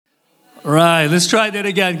Right, let's try that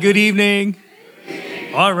again. Good evening.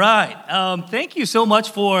 All right. Thank you so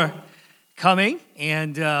much for coming.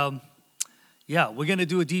 And we're going to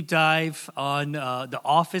do a deep dive on the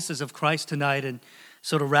offices of Christ tonight and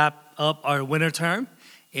sort of wrap up our winter term.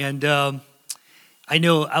 And I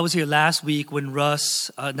know I was here last week when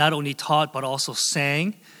Russ not only taught but also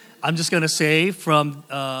sang. I'm just going to say from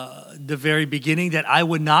the very beginning that I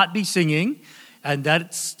would not be singing. And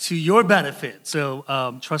that's to your benefit.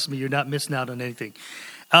 So trust me, you're not missing out on anything.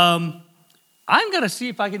 I'm going to see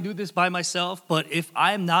if I can do this by myself. But if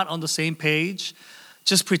I'm not on the same page,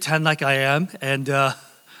 just pretend like I am. And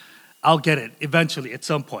I'll get it eventually at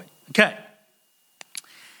some point. Okay.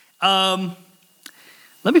 Let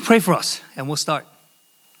me pray for us and we'll start.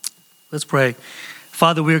 Let's pray.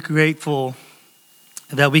 Father, we're grateful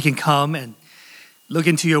that we can come and look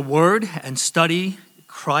into your word and study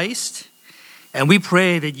Christ. And we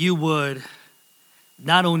pray that you would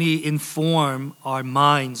not only inform our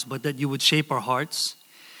minds, but that you would shape our hearts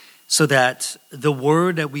so that the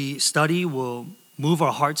word that we study will move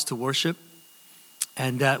our hearts to worship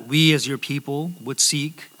and that we as your people would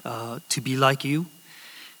seek to be like you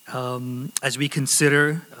as we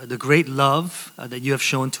consider the great love that you have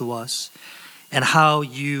shown to us and how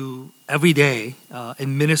you every day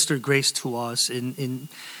administer grace to us in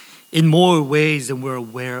more ways than we're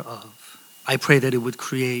aware of. I pray that it would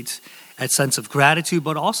create a sense of gratitude,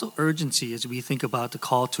 but also urgency as we think about the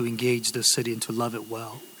call to engage the city and to love it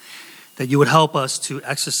well. That you would help us to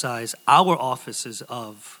exercise our offices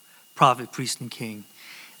of prophet, priest, and king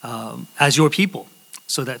as your people,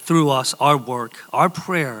 so that through us, our work, our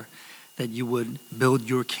prayer, that you would build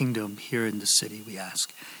your kingdom here in the city, we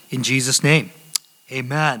ask. In Jesus' name,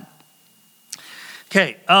 amen.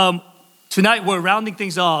 Okay, tonight we're rounding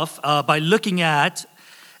things off by looking at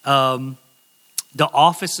the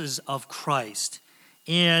offices of Christ.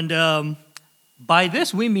 And by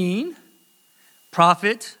this we mean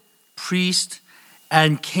prophet, priest,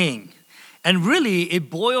 and king. And really it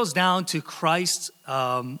boils down to Christ's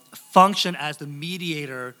function as the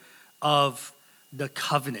mediator of the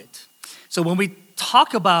covenant. So when we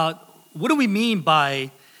talk about what do we mean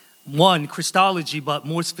by one, Christology, but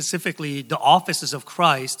more specifically the offices of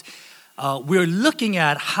Christ, we're looking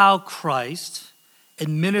at how Christ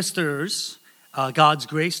administers God's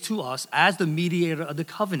grace to us as the mediator of the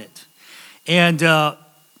covenant. And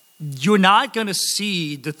you're not going to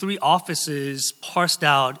see the three offices parsed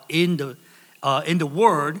out in the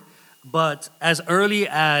Word, but as early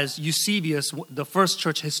as Eusebius, the first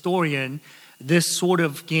church historian, this sort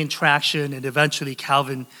of gained traction, and eventually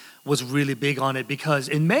Calvin was really big on it because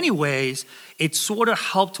in many ways it sort of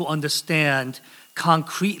helped to understand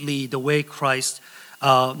concretely the way Christ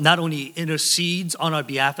not only intercedes on our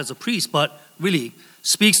behalf as a priest, but really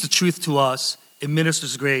speaks the truth to us,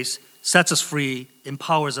 administers grace, sets us free,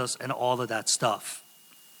 empowers us, and all of that stuff.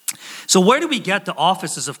 So where do we get the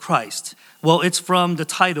offices of Christ? Well, it's from the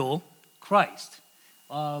title, Christ.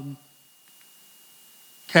 Don't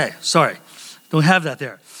have that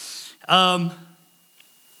there.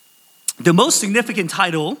 The most significant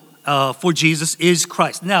title for Jesus is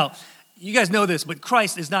Christ. Now, you guys know this, but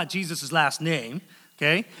Christ is not Jesus' last name.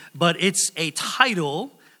 Okay, but it's a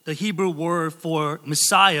title, the Hebrew word for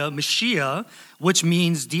Messiah, Mashiach, which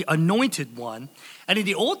means the anointed one. And in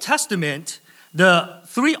the Old Testament, the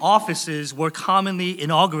three offices were commonly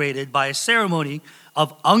inaugurated by a ceremony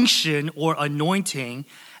of unction or anointing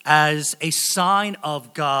as a sign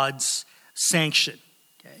of God's sanction.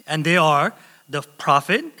 Okay? And they are the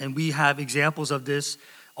prophet, and we have examples of this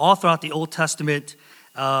all throughout the Old Testament.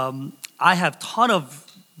 I have a ton of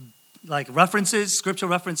references, scripture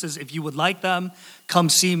references. If you would like them, come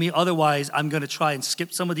see me. Otherwise, I'm going to try and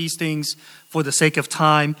skip some of these things for the sake of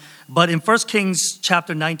time. But in 1 Kings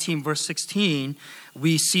chapter 19, verse 16,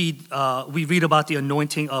 we read about the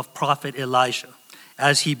anointing of prophet Elijah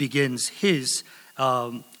as he begins his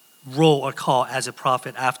role or call as a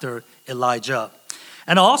prophet after Elijah.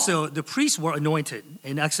 And also, the priests were anointed.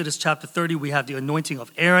 In Exodus chapter 30, we have the anointing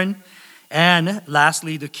of Aaron. And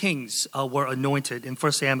lastly, the kings were anointed in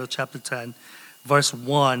 1 Samuel chapter 10, verse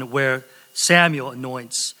 1, where Samuel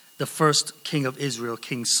anoints the first king of Israel,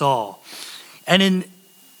 King Saul. And in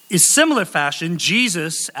a similar fashion,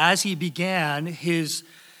 Jesus, as he began his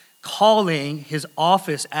calling, his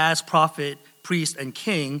office as prophet, priest, and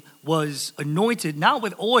king, was anointed not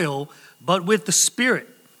with oil, but with the Spirit.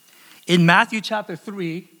 In Matthew chapter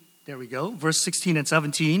 3, there we go, verse 16 and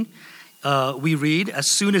 17, we read,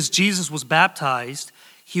 as soon as Jesus was baptized,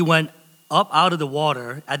 he went up out of the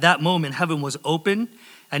water. At that moment, heaven was open,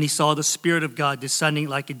 and he saw the Spirit of God descending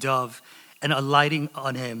like a dove and alighting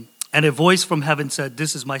on him. And a voice from heaven said,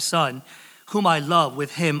 "This is my son, whom I love.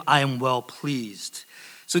 With him I am well pleased."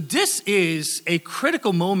 So this is a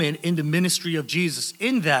critical moment in the ministry of Jesus,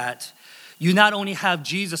 in that you not only have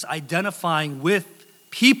Jesus identifying with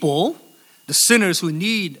people, the sinners who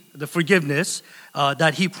need the forgiveness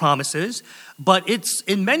that he promises, but it's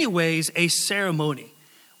in many ways a ceremony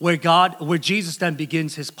where Jesus then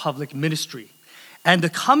begins his public ministry. And the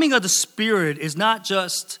coming of the Spirit is not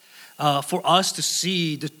just for us to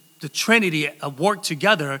see the Trinity work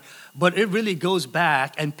together, but it really goes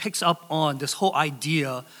back and picks up on this whole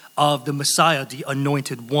idea of the Messiah, the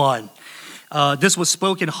Anointed One. This was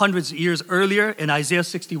spoken hundreds of years earlier in Isaiah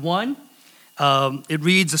 61. It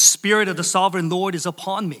reads, "The Spirit of the Sovereign Lord is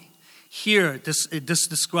upon me." Here, this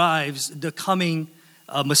describes the coming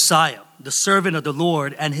Messiah, the servant of the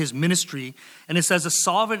Lord and his ministry. And it says, the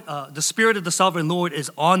Spirit of the Sovereign Lord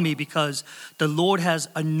is on me because the Lord has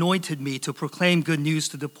anointed me to proclaim good news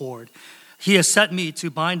to the poor. He has set me to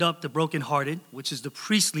bind up the brokenhearted, which is the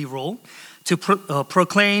priestly role, to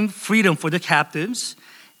proclaim freedom for the captives,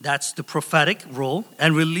 that's the prophetic role,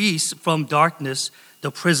 and release from darkness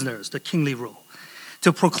the prisoners, the kingly role,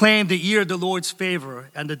 to proclaim the year of the Lord's favor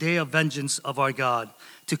and the day of vengeance of our God,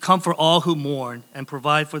 to comfort all who mourn and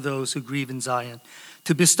provide for those who grieve in Zion,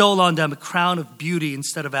 to bestow on them a crown of beauty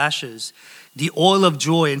instead of ashes, the oil of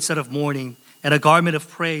joy instead of mourning, and a garment of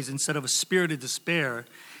praise instead of a spirit of despair.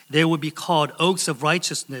 They will be called oaks of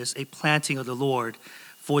righteousness, a planting of the Lord,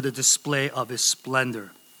 for the display of his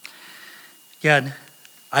splendor. Again,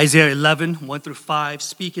 Isaiah 11, 1-5,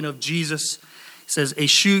 speaking of Jesus, says, "A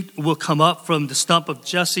shoot will come up from the stump of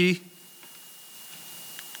Jesse."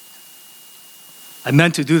 I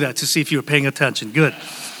meant to do that to see if you were paying attention. Good.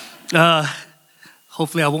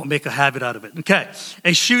 Hopefully I won't make a habit out of it. Okay.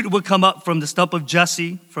 "A shoot will come up from the stump of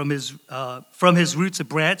Jesse. From his roots a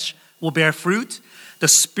branch will bear fruit. The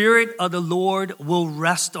Spirit of the Lord will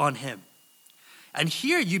rest on him." And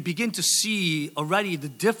here you begin to see already the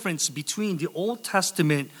difference between the Old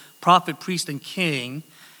Testament prophet, priest, and king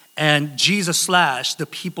and Jesus / the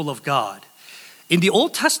people of God. In the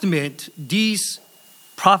Old Testament, these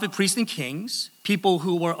prophet, priests, and kings, people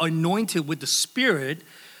who were anointed with the Spirit,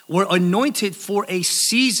 were anointed for a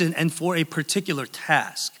season and for a particular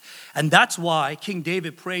task. And that's why King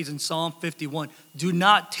David prays in Psalm 51, "Do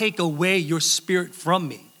not take away your Spirit from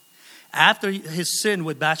me." After his sin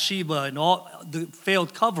with Bathsheba and all the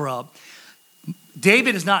failed cover-up,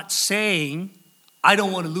 David is not saying, "I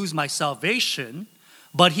don't want to lose my salvation,"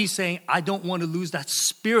 but he's saying, "I don't want to lose that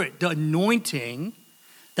Spirit, the anointing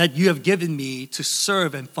that you have given me to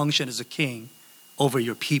serve and function as a king over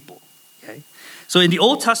your people." Okay? So in the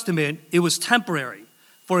Old Testament, it was temporary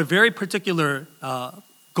for a very particular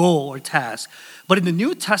goal or task. But in the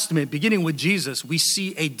New Testament, beginning with Jesus, we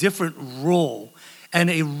see a different role and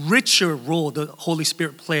a richer role the Holy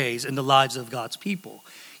Spirit plays in the lives of God's people.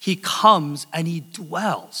 He comes and he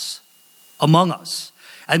dwells among us.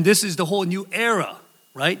 And this is the whole new era,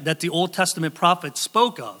 right, that the Old Testament prophets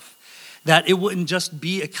spoke of. That it wouldn't just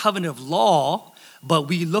be a covenant of law, but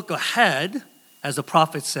we look ahead, as the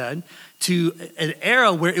prophet said, to an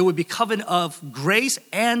era where it would be covenant of grace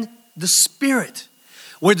and the Spirit,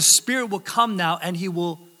 where the Spirit will come now and he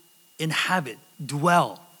will inhabit,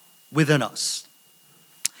 dwell within us.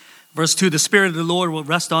 Verse 2, "The Spirit of the Lord will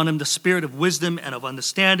rest on him, the Spirit of wisdom and of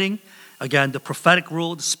understanding." Again, the prophetic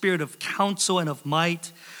role, the Spirit of counsel and of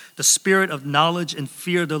might, the Spirit of knowledge and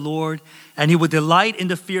fear of the Lord. And he will delight in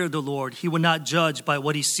the fear of the Lord. He will not judge by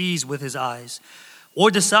what he sees with his eyes, or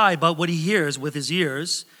decide by what he hears with his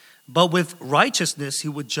ears, but with righteousness he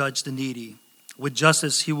would judge the needy. With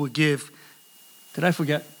justice he will give. Did I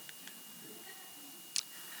forget?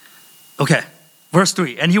 Okay, verse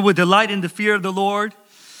 3. "And he will delight in the fear of the Lord.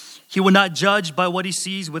 He will not judge by what he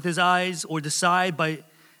sees with his eyes, or decide by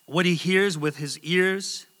what he hears with his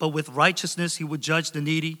ears, but with righteousness he would judge the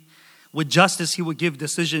needy. With justice he would give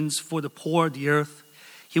decisions for the poor of the earth.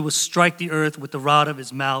 He will strike the earth with the rod of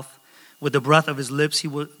his mouth. With the breath of his lips he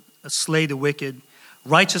will slay the wicked.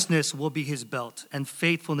 Righteousness will be his belt, and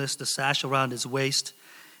faithfulness the sash around his waist."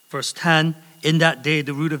 Verse 10, "In that day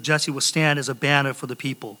the root of Jesse will stand as a banner for the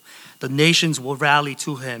people. The nations will rally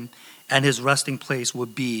to him, and his resting place will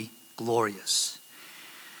be glorious."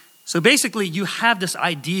 So basically, you have this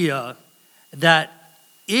idea that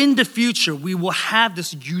in the future, we will have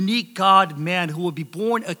this unique God-man who will be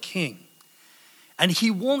born a king. And he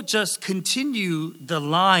won't just continue the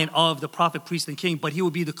line of the prophet, priest, and king, but he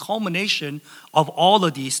will be the culmination of all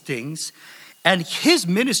of these things. And his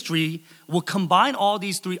ministry will combine all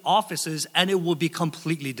these three offices, and it will be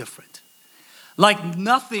completely different. Like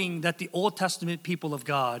nothing that the Old Testament people of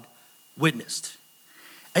God witnessed.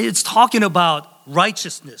 And it's talking about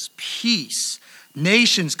righteousness, peace,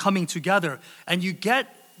 nations coming together. And you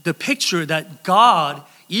get the picture that God,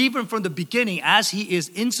 even from the beginning, as he is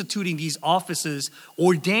instituting these offices,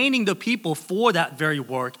 ordaining the people for that very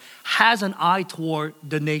work, has an eye toward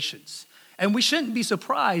the nations. And we shouldn't be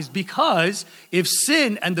surprised, because if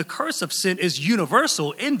sin and the curse of sin is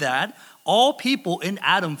universal in that all people in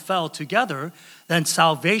Adam fell together, then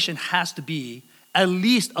salvation has to be at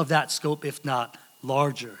least of that scope, if not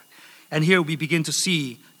larger. And here we begin to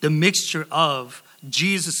see the mixture of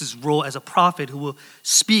Jesus' role as a prophet who will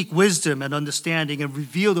speak wisdom and understanding and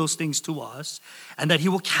reveal those things to us, and that he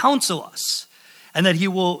will counsel us, and that he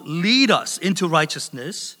will lead us into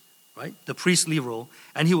righteousness, right? The priestly role,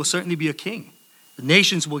 and he will certainly be a king. The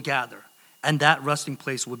nations will gather, and that resting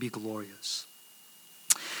place will be glorious.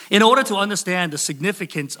 In order to understand the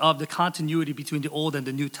significance of the continuity between the Old and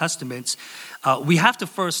the New Testaments, we have to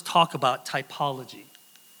first talk about typology.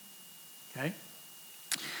 Okay?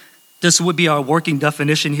 This would be our working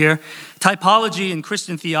definition here. Typology in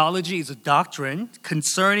Christian theology is a doctrine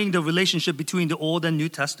concerning the relationship between the Old and New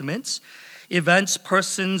Testaments. Events,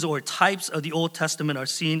 persons, or types of the Old Testament are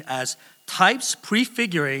seen as types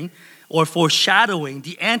prefiguring or foreshadowing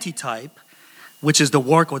the antitype, which is the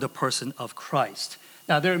work or the person of Christ.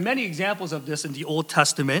 Now, there are many examples of this in the Old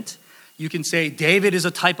Testament. You can say David is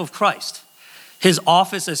a type of Christ. His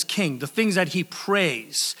office as king, the things that he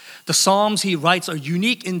prays, the Psalms he writes are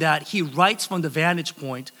unique in that he writes from the vantage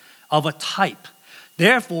point of a type.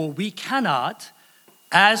 Therefore, we cannot,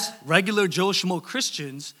 as regular Joe Schmo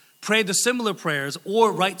Christians, pray the similar prayers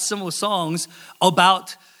or write similar songs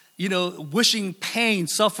about, wishing pain,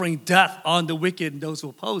 suffering, death on the wicked and those who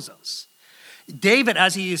oppose us. David,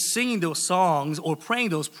 as he is singing those songs or praying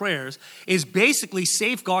those prayers, is basically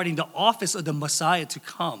safeguarding the office of the Messiah to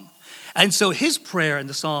come. And so his prayer in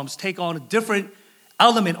the Psalms take on a different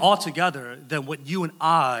element altogether than what you and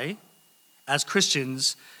I, as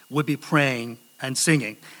Christians, would be praying and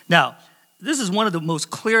singing. Now, this is one of the most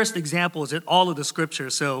clearest examples in all of the scripture,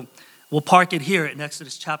 so we'll park it here in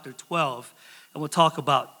Exodus chapter 12, and we'll talk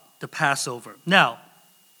about the Passover. Now,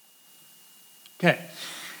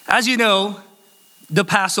 as you know, the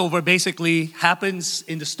Passover basically happens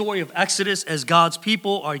in the story of Exodus as God's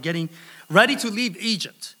people are getting ready to leave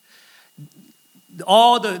Egypt.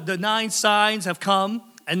 All the 9 signs have come,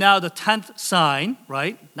 and now the 10th sign,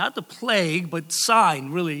 right? Not the plague, but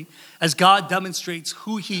sign, really, as God demonstrates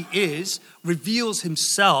who he is, reveals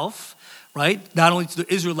himself, right? Not only to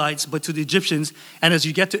the Israelites, but to the Egyptians. And as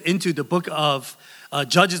you get into the book of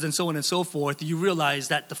Judges and so on and so forth, you realize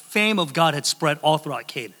that the fame of God had spread all throughout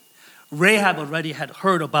Canaan. Rahab already had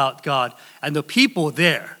heard about God, and the people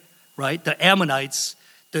there, right? The Ammonites,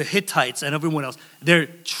 the Hittites, and everyone else, they're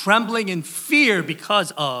trembling in fear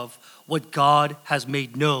because of what God has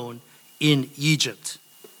made known in Egypt.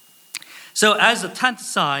 So as the 10th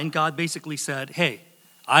sign, God basically said, hey,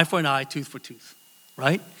 eye for an eye, tooth for tooth,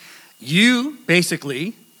 right? You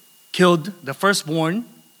basically killed the firstborn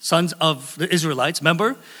sons of the Israelites.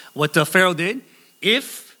 Remember what the Pharaoh did?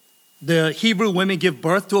 If the Hebrew women give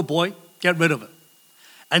birth to a boy, get rid of it.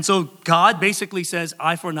 And so God basically says,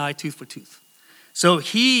 eye for an eye, tooth for tooth. So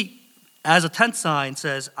he, as a 10th sign,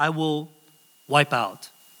 says, I will wipe out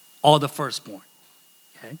all the firstborn.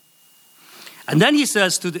 Okay? And then he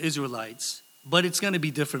says to the Israelites, but it's going to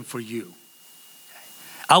be different for you. Okay?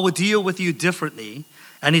 I will deal with you differently.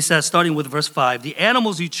 And he says, starting with verse 5, the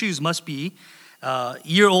animals you choose must be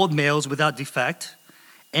year-old males without defect,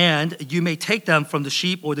 and you may take them from the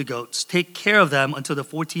sheep or the goats. Take care of them until the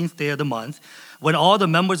 14th day of the month, when all the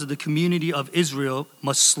members of the community of Israel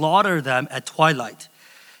must slaughter them at twilight.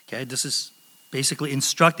 Okay, this is basically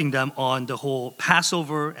instructing them on the whole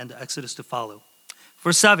Passover and the Exodus to follow.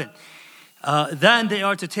 Verse 7, then they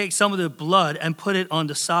are to take some of the blood and put it on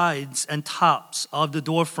the sides and tops of the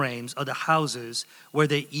door frames of the houses where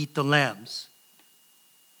they eat the lambs.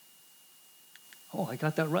 Oh, I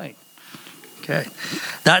got that right. Okay.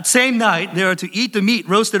 That same night, they are to eat the meat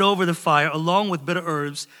roasted over the fire, along with bitter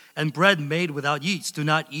herbs and bread made without yeast. Do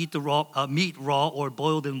not eat the meat raw or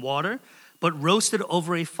boiled in water, but roasted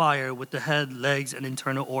over a fire with the head, legs, and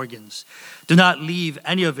internal organs. Do not leave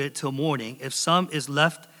any of it till morning. If some is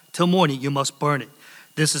left till morning, you must burn it.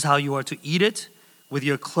 This is how you are to eat it, with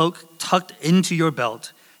your cloak tucked into your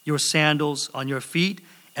belt, your sandals on your feet,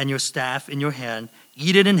 and your staff in your hand.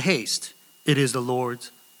 Eat it in haste. It is the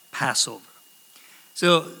Lord's Passover.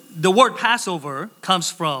 So the word Passover comes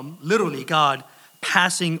from literally God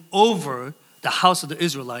passing over the house of the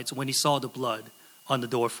Israelites when he saw the blood on the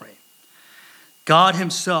doorframe. God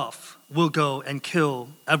himself will go and kill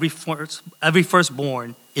every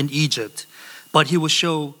firstborn in Egypt. but he will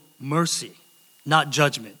show mercy, not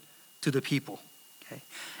judgment, to the people. Okay?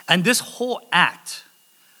 And this whole act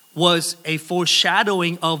was a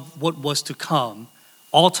foreshadowing of what was to come,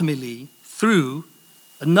 ultimately through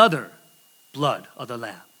another blood of the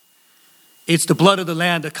Lamb. It's the blood of the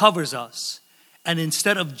Lamb that covers us. And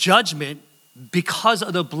instead of judgment, because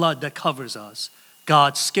of the blood that covers us,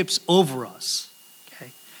 God skips over us.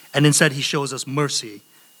 Okay? And instead he shows us mercy,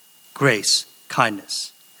 grace,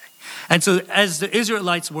 kindness. And so as the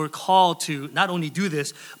Israelites were called to not only do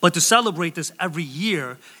this, but to celebrate this every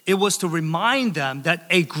year, it was to remind them that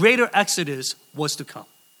a greater exodus was to come.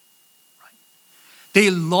 Right? They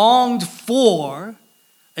longed for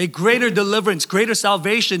a greater deliverance, greater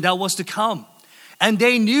salvation that was to come. And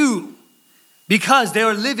they knew, because they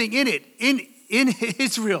were living in it, in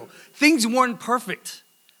Israel, things weren't perfect,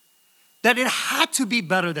 that it had to be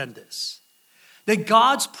better than this. That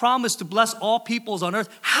God's promise to bless all peoples on earth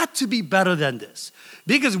had to be better than this.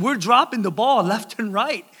 Because we're dropping the ball left and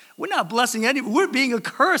right. We're not blessing anyone. We're being a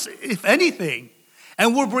curse, if anything.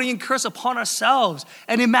 And we're bringing curse upon ourselves.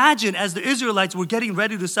 And imagine, as the Israelites were getting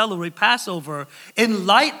ready to celebrate Passover, in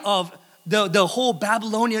light of the whole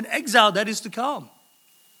Babylonian exile that is to come.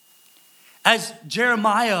 As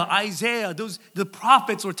Jeremiah, Isaiah, the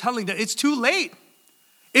prophets were telling them, it's too late.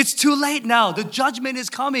 It's too late now. The judgment is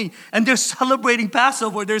coming. And they're celebrating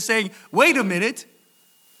Passover. They're saying, wait a minute.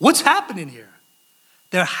 What's happening here?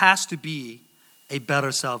 There has to be a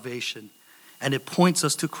better salvation. And it points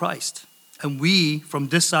us to Christ. And we, from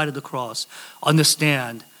this side of the cross,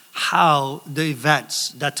 understand how the events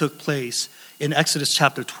that took place in Exodus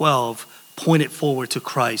chapter 12 pointed forward to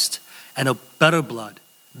Christ and a better blood,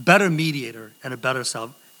 better mediator, and a better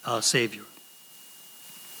Savior.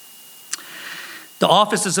 The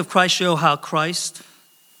offices of Christ show how Christ,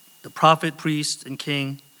 the prophet, priest, and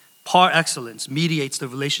king, par excellence, mediates the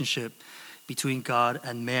relationship between God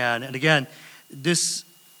and man. And again, this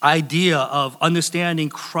idea of understanding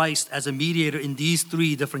Christ as a mediator in these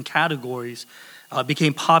three different categories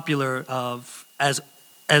became popular as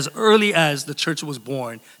early as the church was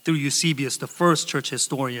born through Eusebius, the first church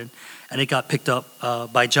historian, and it got picked up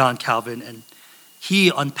by John Calvin, and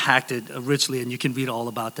he unpacked it richly, and you can read all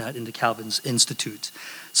about that in the Calvin's Institute.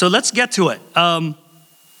 So let's get to it.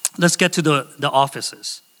 Let's get to the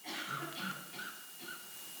offices.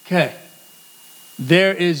 Okay.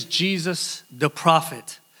 There is Jesus the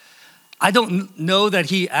prophet. I don't know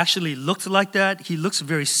that he actually looked like that. He looks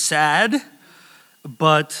very sad,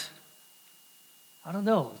 but I don't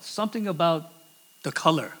know. Something about the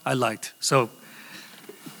color I liked. So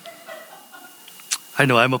I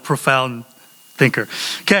know I'm a profound thinker.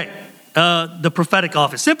 Okay, the prophetic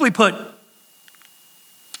office. Simply put,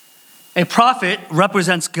 a prophet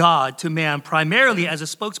represents God to man primarily as a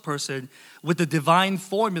spokesperson with the divine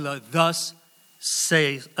formula, thus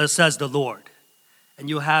says the Lord. And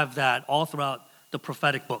you have that all throughout the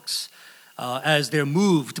prophetic books. As they're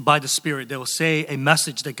moved by the Spirit, they will say a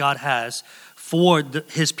message that God has for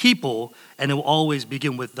his people, and it will always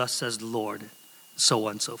begin with, thus says the Lord, so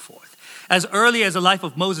on and so forth. As early as the life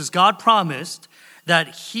of Moses, God promised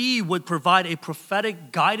that he would provide a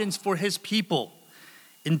prophetic guidance for his people.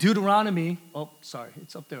 In Deuteronomy,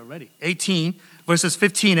 it's up there already, 18, verses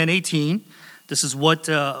 15 and 18, this is what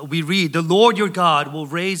we read. The Lord your God will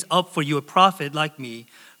raise up for you a prophet like me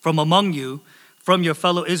from among you, from your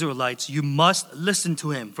fellow Israelites. You must listen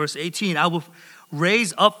to him. Verse 18, I will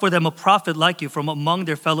raise up for them a prophet like you from among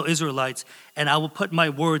their fellow Israelites, and I will put my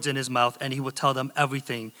words in his mouth, and he will tell them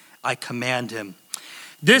everything I command him.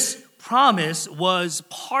 This promise was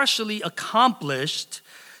partially accomplished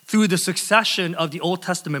through the succession of the Old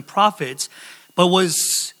Testament prophets, but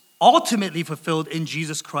was ultimately fulfilled in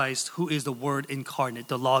Jesus Christ, who is the Word incarnate,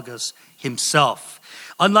 the Logos himself.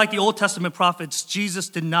 Unlike the Old Testament prophets, Jesus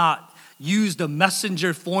did not use the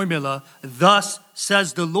messenger formula, thus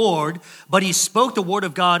says the Lord, but he spoke the word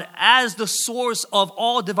of God as the source of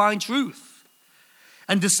all divine truth.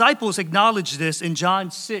 And disciples acknowledge this in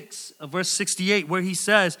John 6, verse 68, where he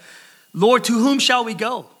says, Lord, to whom shall we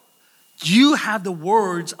go? You have the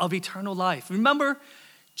words of eternal life. Remember,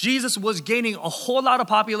 Jesus was gaining a whole lot of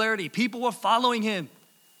popularity. People were following him.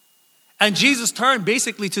 And Jesus turned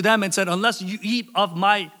basically to them and said, unless you eat of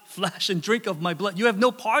my flesh and drink of my blood, you have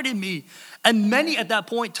no part in me. And many at that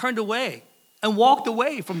point turned away and walked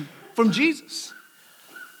away from Jesus.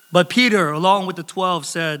 But Peter, along with the 12,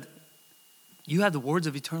 said, you have the words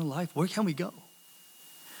of eternal life. Where can we go?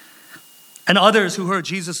 And others who heard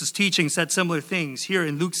Jesus' teaching said similar things. Here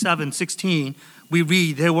in Luke 7:16, we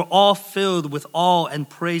read, they were all filled with awe and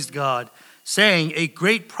praised God, saying, a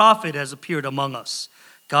great prophet has appeared among us.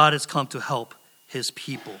 God has come to help his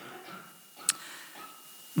people.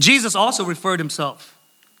 Jesus also referred himself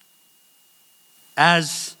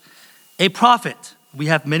as a prophet. We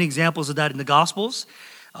have many examples of that in the Gospels.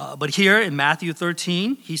 But here in Matthew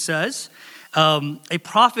 13, he says, a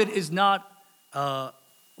prophet is not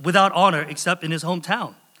without honor except in his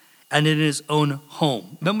hometown and in his own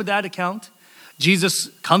home. Remember that account? Jesus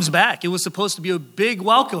comes back. It was supposed to be a big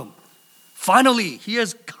welcome. Finally, he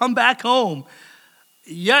has come back home.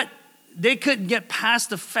 Yet, they couldn't get past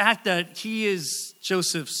the fact that he is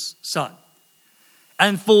Joseph's son.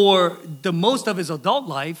 And for the most of his adult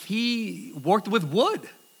life, he worked with wood.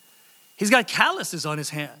 He's got calluses on his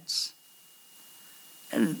hands.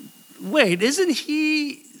 And wait, isn't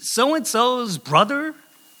he so-and-so's brother?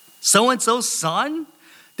 So-and-so's son?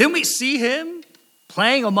 Didn't we see him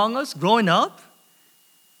playing among us growing up?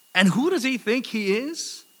 And who does he think he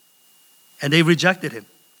is? And they rejected him.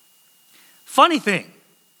 Funny thing,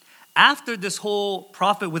 after this whole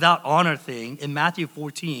prophet without honor thing in Matthew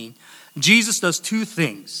 14, Jesus does two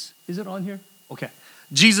things. Is it on here? Okay.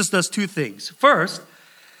 Jesus does two things. First,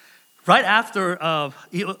 right after,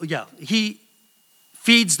 he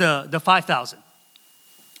feeds the 5,000,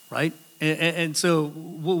 right? And so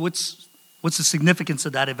what's the significance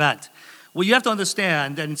of that event? Well, you have to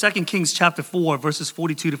understand that in 2 Kings chapter 4, verses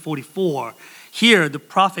 42 to 44, here the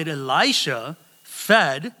prophet Elisha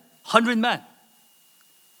fed 100 men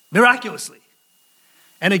miraculously.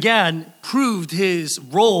 And again, proved his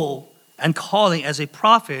role and calling as a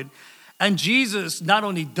prophet. And Jesus not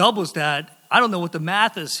only doubles that, I don't know what the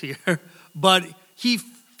math is here, but he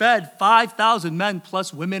fed 5,000 men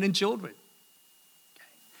plus women and children.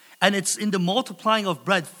 And it's in the multiplying of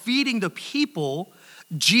bread, feeding the people,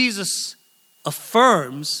 Jesus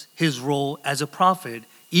affirms his role as a prophet,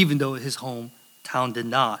 even though his hometown did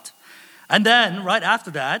not. And then, right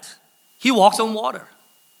after that, he walks on water.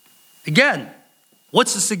 Again,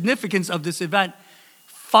 what's the significance of this event?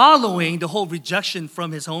 Following the whole rejection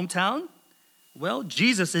from his hometown, well,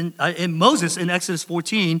 Moses in Exodus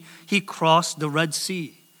 14, he crossed the Red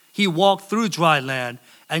Sea. He walked through dry land.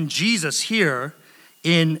 And Jesus here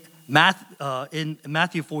in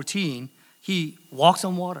Matthew 14, he walks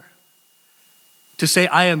on water to say,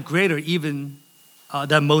 I am greater even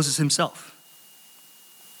than Moses himself.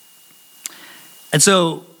 And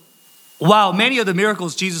so, while many of the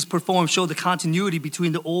miracles Jesus performed show the continuity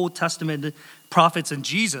between the Old Testament prophets and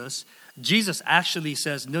Jesus, Jesus actually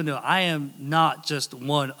says, no, I am not just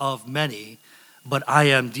one of many, but I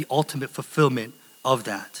am the ultimate fulfillment of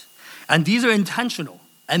that. And these are intentional.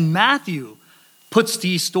 And Matthew puts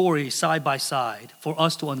these stories side by side for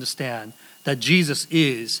us to understand that Jesus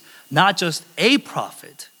is not just a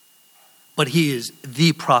prophet, but he is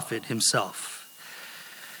the prophet himself.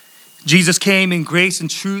 Jesus came in grace and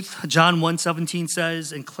truth, John 1:17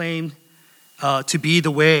 says, and claimed to be the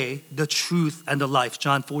way, the truth, and the life,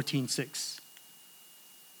 John 14:6.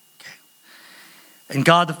 Okay. And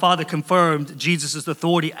God the Father confirmed Jesus'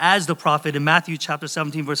 authority as the prophet in Matthew chapter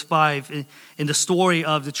 17, verse 5. In the story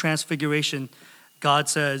of the transfiguration, God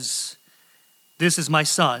says, this is my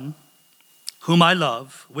son, whom I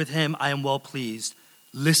love. With him I am well pleased.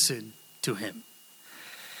 Listen to him.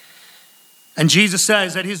 And Jesus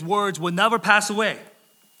says that his words will never pass away.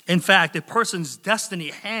 In fact, a person's destiny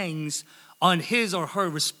hangs on his or her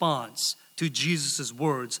response to Jesus'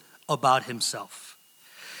 words about himself.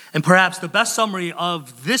 And perhaps the best summary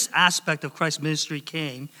of this aspect of Christ's ministry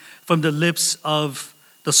came from the lips of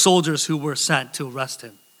the soldiers who were sent to arrest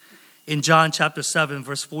him. In John chapter 7,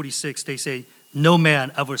 verse 46, they say, no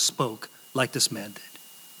man ever spoke like this man did.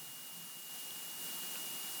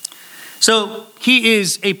 So he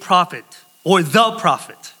is a prophet, or the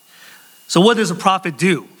prophet. So what does a prophet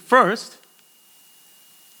do? First,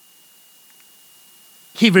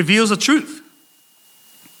 he reveals the truth.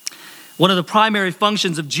 One of the primary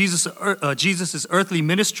functions of Jesus' earthly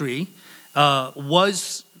ministry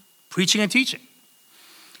was preaching and teaching.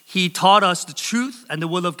 He taught us the truth and the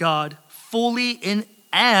will of God fully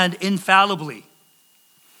and infallibly.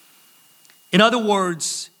 In other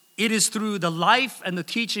words, it is through the life and the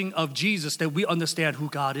teaching of Jesus that we understand who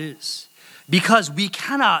God is. Because we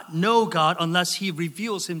cannot know God unless he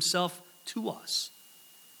reveals himself to us.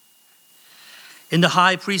 In the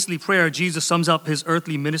high priestly prayer, Jesus sums up his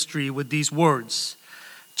earthly ministry with these words.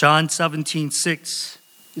 John 17:6.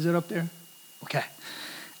 Is it up there? Okay.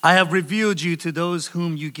 I have revealed you to those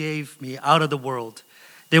whom you gave me out of the world.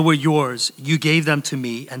 They were yours. You gave them to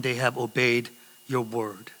me, and they have obeyed your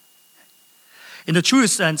word. In the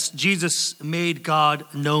truest sense, Jesus made God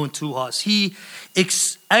known to us. He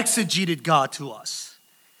exegeted God to us.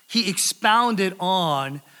 He expounded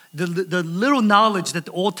on the little knowledge that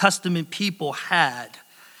the Old Testament people had.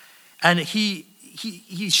 And he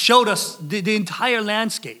he showed us the entire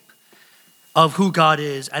landscape of who God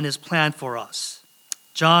is and his plan for us.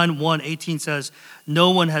 John 1:18 says, "No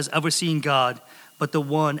one has ever seen God but the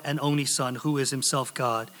one and only Son, who is himself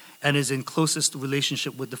God and is in closest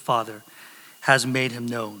relationship with the Father, has made him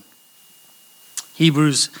known."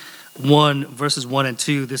 Hebrews 1, verses 1 and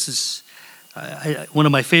 2. This is one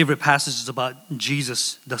of my favorite passages about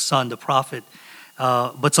Jesus, the Son, the prophet,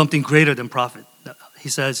 but something greater than prophet. He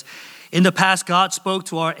says, "In the past, God spoke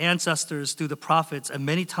to our ancestors through the prophets and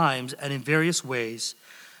many times and in various ways.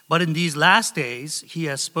 But in these last days, he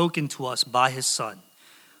has spoken to us by his Son,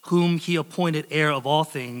 whom he appointed heir of all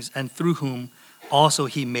things, and through whom also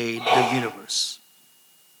he made the universe."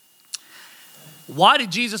 Why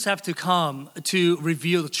did Jesus have to come to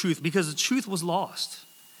reveal the truth? Because the truth was lost.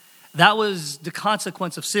 That was the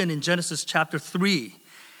consequence of sin in Genesis chapter 3.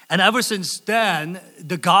 And ever since then,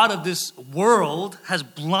 the God of this world has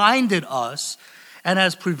blinded us and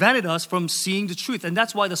has prevented us from seeing the truth. And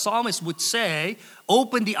that's why the psalmist would say,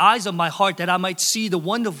 "Open the eyes of my heart that I might see the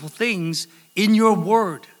wonderful things in your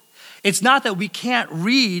word." It's not that we can't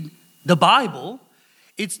read the Bible.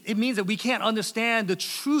 It means that we can't understand the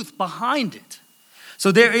truth behind it.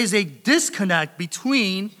 So there is a disconnect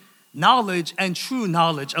between knowledge and true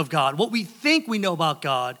knowledge of God, what we think we know about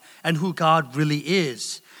God and who God really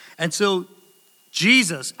is. And so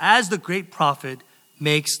Jesus, as the great prophet,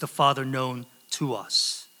 makes the Father known to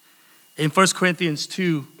us. In 1 Corinthians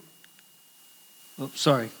 2,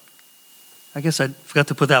 I guess I forgot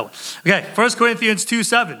to put that one. Okay, 1 Corinthians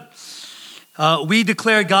 2:7. "We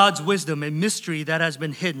declare God's wisdom, a mystery that has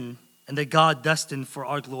been hidden, and that God destined for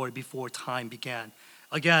our glory before time began."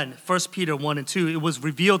 Again, 1 Peter 1 and 2, "It was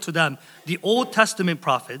revealed to them, the Old Testament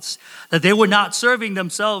prophets, that they were not serving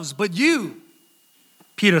themselves, but you,"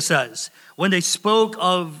 Peter says, "when they spoke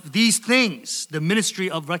of these things, the ministry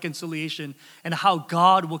of reconciliation, and how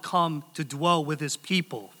God will come to dwell with his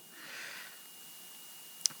people,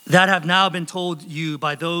 that have now been told you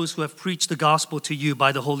by those who have preached the gospel to you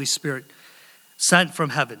by the Holy Spirit, sent from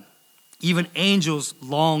heaven. Even angels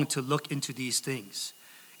long to look into these things."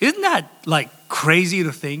 Isn't that like crazy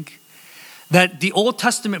to think that the Old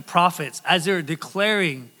Testament prophets, as they're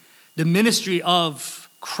declaring the ministry of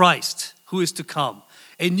Christ who is to come,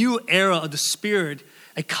 a new era of the Spirit,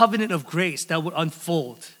 a covenant of grace that would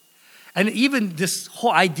unfold, and even this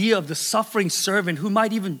whole idea of the suffering servant who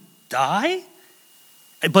might even die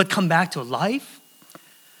but come back to life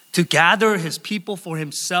to gather his people for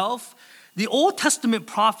himself. The Old Testament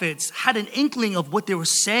prophets had an inkling of what they were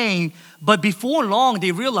saying, but before long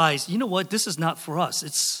they realized, you know what, this is not for us,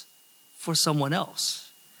 it's for someone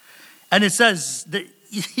else. And it says that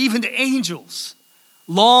even the angels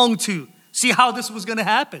long to see how this was going to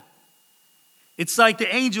happen. It's like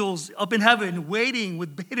the angels up in heaven waiting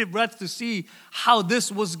with bated breath to see how this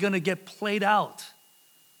was going to get played out.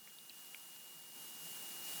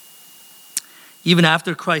 Even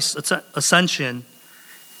after Christ's ascension,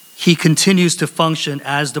 he continues to function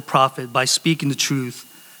as the prophet by speaking the truth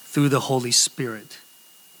through the Holy Spirit.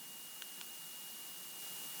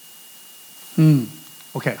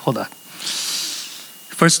 Okay, hold on.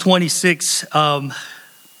 Verse 26 of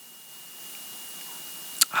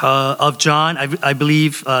John, I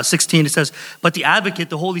believe 16, it says, "But the advocate,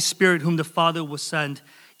 the Holy Spirit, whom the Father will send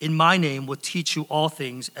in my name, will teach you all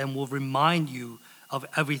things and will remind you of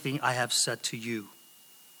everything I have said to you."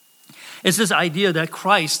 It's this idea that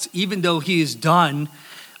Christ, even though he is done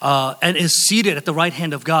and is seated at the right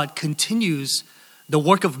hand of God, continues the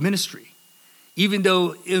work of ministry. Even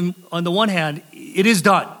though on the one hand, it is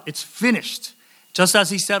done, it's finished. Just as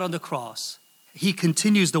he said on the cross, he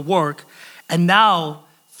continues the work. And now,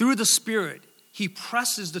 through the Spirit, he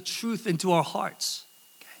presses the truth into our hearts.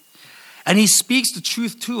 And he speaks the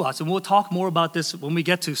truth to us. And we'll talk more about this when we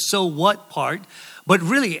get to so what part. But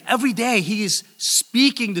really, every day he is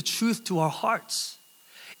speaking the truth to our hearts.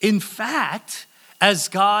 In fact, as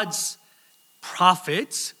God's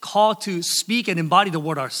prophets called to speak and embody the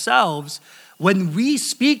word ourselves, when we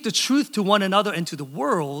speak the truth to one another and to the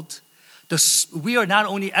world, we are not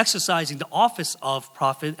only exercising the office of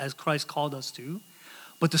prophet as Christ called us to,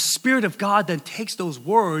 but the Spirit of God then takes those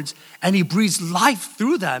words and he breathes life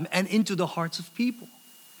through them and into the hearts of people.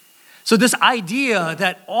 So this idea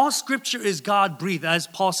that all scripture is God-breathed, as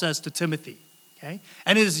Paul says to Timothy, okay,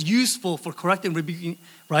 and it is useful for correcting, rebuking,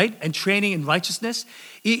 right, and training in righteousness,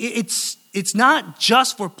 it's not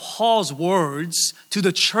just for Paul's words to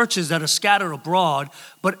the churches that are scattered abroad,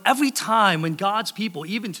 but every time when God's people,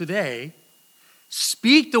 even today,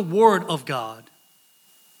 speak the word of God,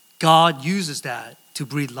 God uses that to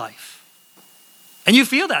breathe life. And you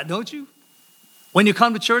feel that, don't you? When you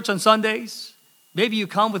come to church on Sundays, Maybe you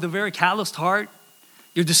come with a very calloused heart.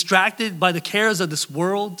 You're distracted by the cares of this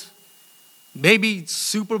world. Maybe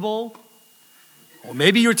Super Bowl. Or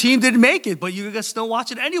maybe your team didn't make it, but you can still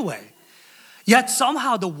watch it anyway. Yet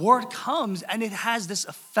somehow the word comes and it has this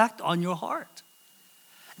effect on your heart.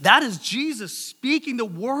 That is Jesus speaking the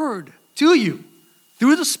word to you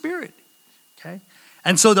through the Spirit. Okay?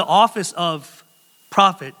 And so the office of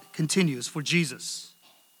prophet continues for Jesus.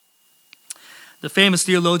 The famous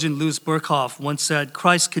theologian Louis Berkhoff once said,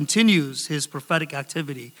 Christ continues his prophetic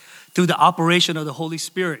activity through the operation of the Holy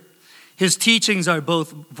Spirit. His teachings are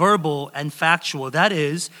both verbal and factual. That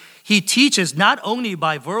is, he teaches not only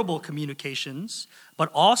by verbal communications, but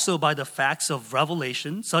also by the facts of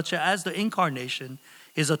revelation, such as the incarnation,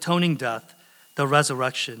 his atoning death, the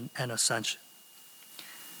resurrection, and ascension.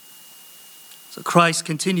 So Christ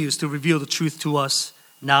continues to reveal the truth to us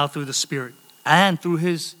now through the Spirit and through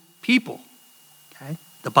his people. Okay?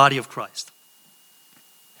 The body of Christ.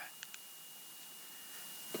 Okay.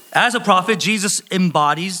 As a prophet, Jesus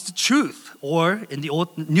embodies the truth, or in the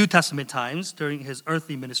New Testament times, during his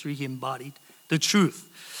earthly ministry, he embodied the truth.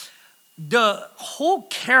 The whole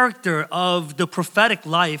character of the prophetic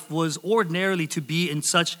life was ordinarily to be in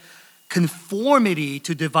such conformity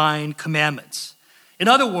to divine commandments. In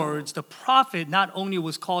other words, the prophet not only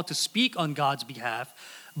was called to speak on God's behalf,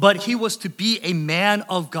 but he was to be a man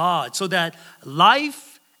of God, so that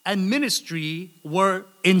life and ministry were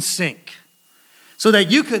in sync. So that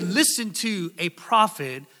you could listen to a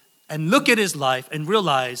prophet and look at his life and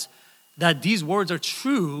realize that these words are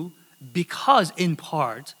true because, in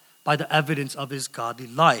part, by the evidence of his godly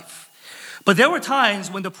life. But there were times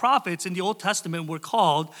when the prophets in the Old Testament were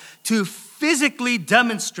called to physically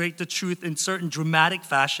demonstrate the truth in certain dramatic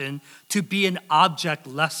fashion to be an object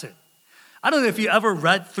lesson. I don't know if you ever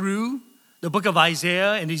read through the book of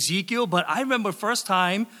Isaiah and Ezekiel, but I remember first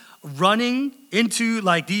time running into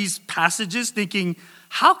like these passages thinking,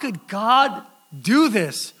 how could God do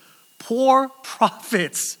this? Poor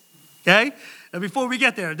prophets, okay? Now before we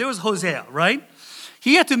get there was Hosea, right?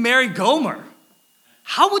 He had to marry Gomer.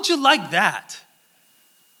 How would you like that?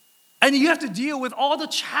 And you have to deal with all the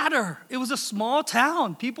chatter. It was a small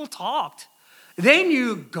town. People talked. They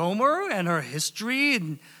knew Gomer and her history.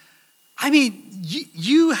 And I mean,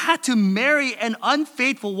 you had to marry an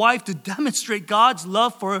unfaithful wife to demonstrate God's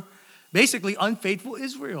love for basically unfaithful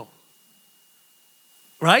Israel.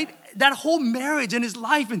 Right? That whole marriage and his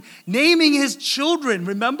life and naming his children,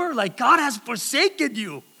 remember? Like, God has forsaken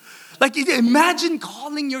you. Like, imagine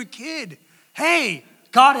calling your kid, hey,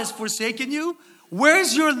 God has forsaken you.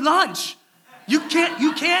 Where's your lunch? You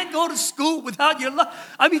can't go to school without your lunch.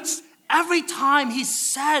 I mean, every time he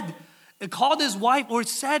called his wife or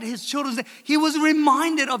said his children's name, he was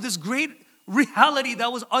reminded of this great reality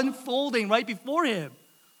that was unfolding right before him.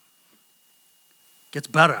 Gets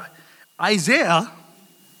better. Isaiah,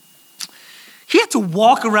 he had to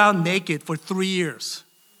walk around naked for 3 years.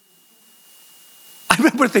 I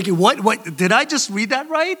remember thinking, what, did I just read that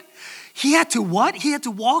right? He had to what? He had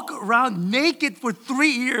to walk around naked for 3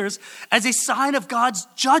 years as a sign of God's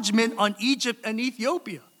judgment on Egypt and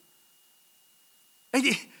Ethiopia.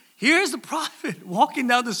 And here's the prophet walking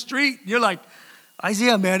down the street. You're like,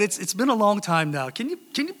 Isaiah, man, it's been a long time now. Can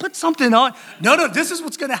you put something on? No, this is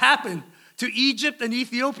what's going to happen to Egypt and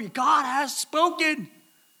Ethiopia. God has spoken.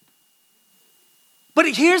 But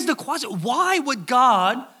here's the question. Why would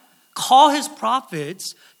God call his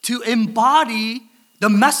prophets to embody the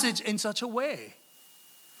message in such a way?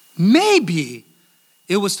 Maybe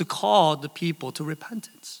it was to call the people to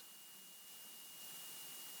repentance.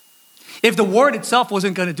 If the word itself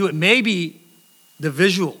wasn't going to do it, maybe the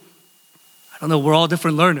visual. I don't know, we're all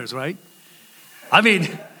different learners, right? I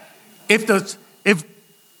mean, if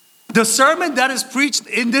the sermon that is preached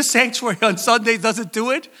in this sanctuary on Sundays doesn't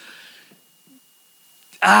do it,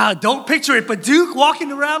 don't picture it, but Duke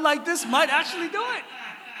walking around like this might actually do it.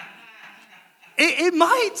 It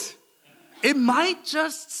might. It might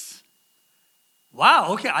just,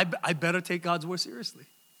 wow, okay, I better take God's word seriously.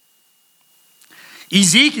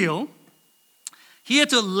 Ezekiel, he had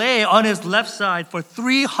to lay on his left side for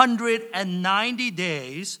 390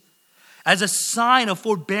 days as a sign of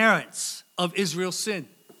forbearance of Israel's sin.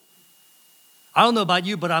 I don't know about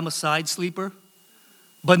you, but I'm a side sleeper,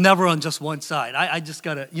 but never on just one side. I just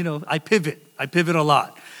gotta, I pivot. I pivot a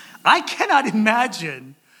lot. I cannot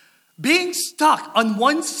imagine being stuck on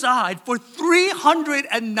one side for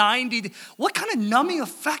 390 days. What kind of numbing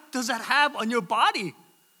effect does that have on your body?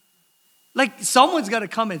 Like someone's got to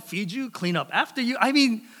come and feed you, clean up after you. I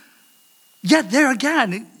mean, yet there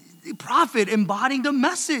again, the prophet embodying the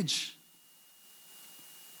message.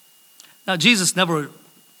 Now, Jesus never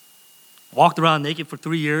walked around naked for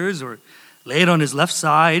 3 years or laid on his left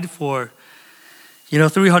side for,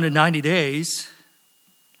 390 days.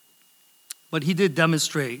 But he did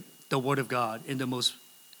demonstrate the Word of God in the most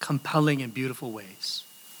compelling and beautiful ways.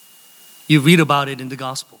 You read about it in the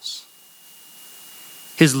Gospels.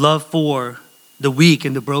 His love for the weak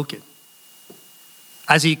and the broken.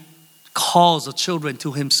 As he calls the children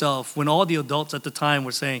to himself when all the adults at the time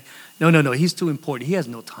were saying, no, he's too important. He has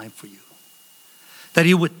no time for you. That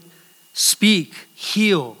he would speak,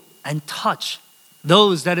 heal, and touch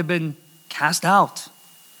those that have been cast out.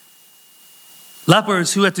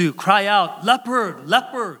 Lepers who had to cry out, leper,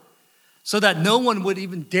 leper, so that no one would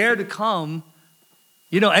even dare to come,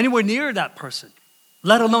 anywhere near that person,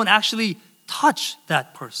 let alone actually touch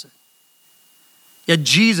that person. Yet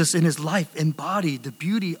Jesus in his life embodied the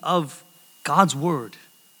beauty of God's word.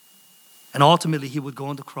 And ultimately he would go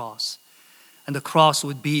on the cross. And the cross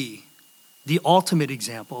would be the ultimate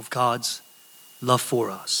example of God's love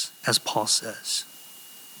for us, as Paul says.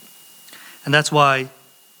 And that's why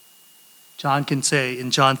John can say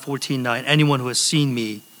in John 14:9, anyone who has seen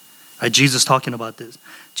me, Jesus talking about this,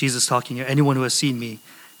 Jesus talking here, anyone who has seen me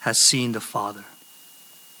has seen the Father.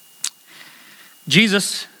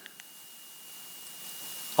 Jesus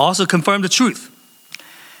also confirmed the truth.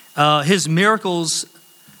 His miracles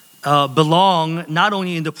belong not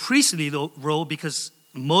only in the priestly role, because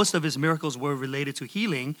most of his miracles were related to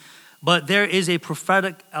healing, but there is a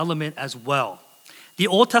prophetic element as well. The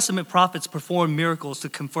Old Testament prophets performed miracles to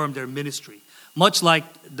confirm their ministry, much like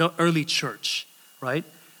the early church, right?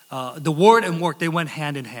 The word and work, they went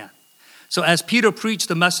hand in hand. So as Peter preached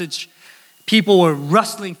the message, people were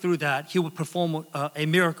wrestling through that. He would perform a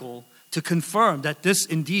miracle to confirm that this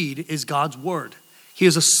indeed is God's word.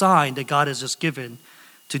 Here's a sign that God has just given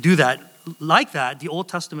to do that. Like that, the Old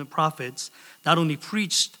Testament prophets not only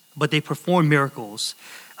preached, but they performed miracles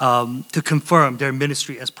to confirm their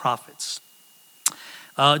ministry as prophets.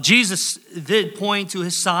 Jesus did point to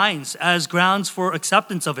his signs as grounds for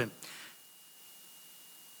acceptance of him.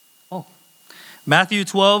 Matthew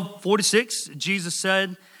 12:46, Jesus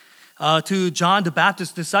said to John the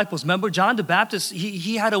Baptist's disciples, remember John the Baptist,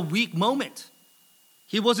 he had a weak moment.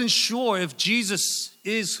 He wasn't sure if Jesus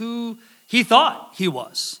is who he thought he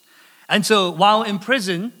was. And so while in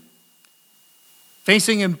prison,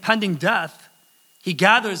 facing impending death, he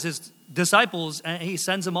gathers his disciples and he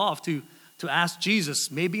sends them off to ask Jesus,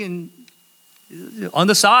 maybe on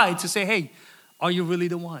the side, to say, hey, are you really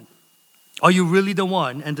the one? Are you really the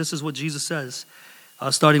one? And this is what Jesus says,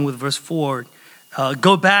 starting with verse 4.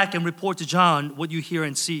 Go back and report to John what you hear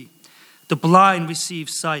and see. The blind receive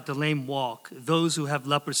sight, the lame walk. Those who have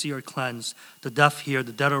leprosy are cleansed. The deaf hear,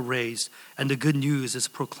 the dead are raised. And the good news is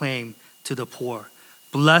proclaimed to the poor.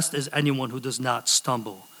 Blessed is anyone who does not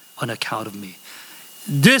stumble on account of me.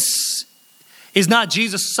 This is not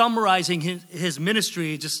Jesus summarizing his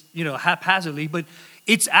ministry just, haphazardly, but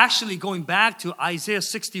it's actually going back to Isaiah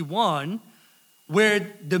 61,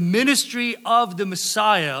 where the ministry of the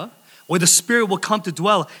Messiah, where the Spirit will come to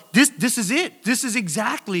dwell. This is it. This is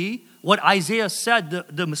exactly what Isaiah said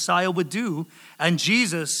the Messiah would do. And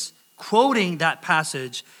Jesus, quoting that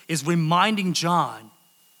passage, is reminding John,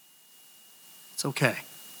 it's okay.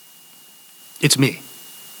 It's me.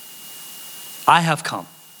 I have come,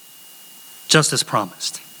 just as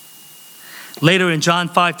promised. Later in John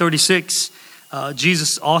 5:36,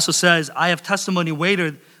 Jesus also says, I have testimony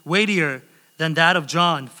weightier than that of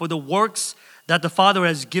John, for the works that the Father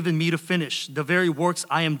has given me to finish, the very works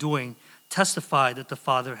I am doing, testify that the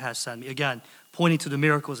Father has sent me. Again, pointing to the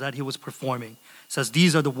miracles that he was performing. It says,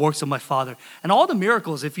 these are the works of my Father. And all the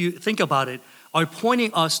miracles, if you think about it, are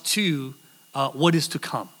pointing us to what is to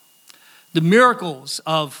come. The miracles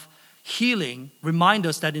of healing remind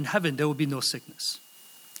us that in heaven there will be no sickness.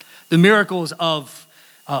 The miracles of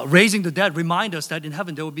raising the dead remind us that in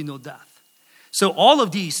heaven there will be no death. So all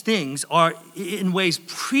of these things are in ways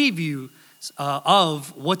preview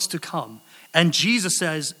of what's to come. And Jesus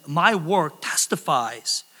says, my work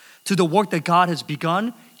testifies to the work that God has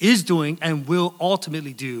begun, is doing, and will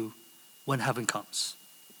ultimately do when heaven comes.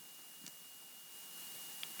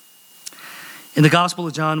 In the Gospel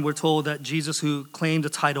of John, we're told that Jesus, who claimed the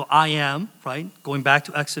title I am, right? Going back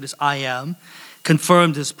to Exodus, I am,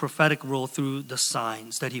 confirmed his prophetic role through the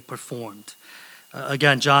signs that he performed.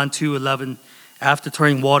 Again, John 2:11, after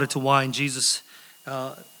turning water to wine, Jesus,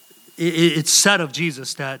 it's said of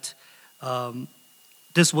Jesus that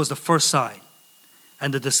this was the first sign,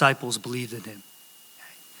 and the disciples believed in him.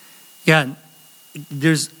 Again,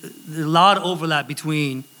 there's a lot of overlap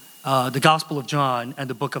between the Gospel of John and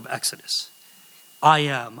the book of Exodus. I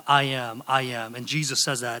am, I am, I am. And Jesus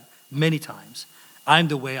says that many times. I'm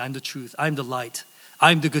the way, I'm the truth, I'm the light,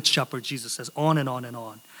 I'm the good shepherd, Jesus says, on and on and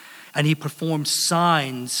on. And he performs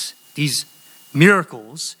signs, these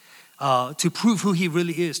miracles, to prove who he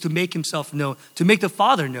really is, to make himself known, to make the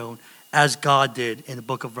Father known as God did in the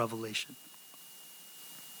book of Revelation.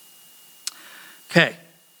 Okay.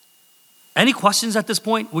 Any questions at this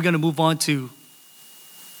point? We're going to move on to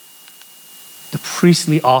the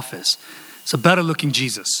priestly office. It's a better looking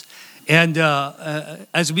Jesus. And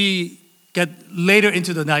as we get later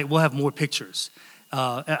into the night, we'll have more pictures.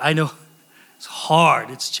 I know it's hard,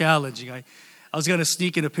 it's challenging. I was going to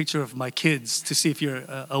sneak in a picture of my kids to see if you're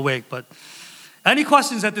awake, but any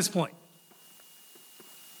questions at this point?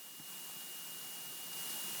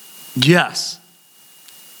 Yes.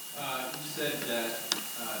 You said that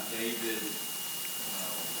David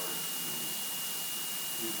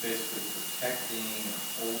was basically protecting and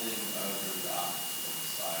holding over the office of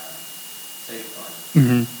Messiah,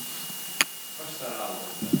 safeguarding. Flesh that out a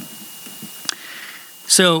little bit.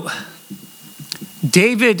 So,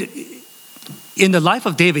 David, in the life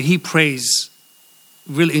of David, he prays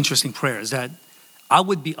really interesting prayers that I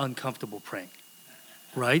would be uncomfortable praying,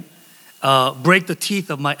 right? Break the teeth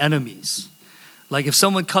of my enemies. Like if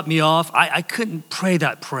someone cut me off, I couldn't pray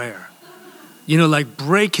that prayer. You know, like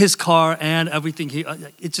break his car and everything.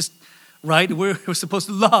 It just, right? We're supposed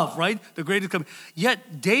to love, right? The greatest command.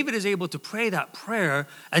 Yet David is able to pray that prayer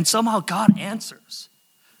and somehow God answers.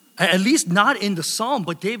 At least not in the psalm,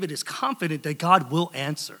 but David is confident that God will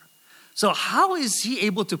answer. So how is he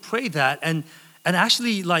able to pray that and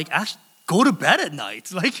actually go to bed at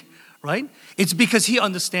night? Like, right? It's because he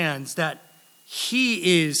understands that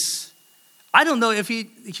he is, I don't know if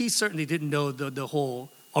he certainly didn't know the whole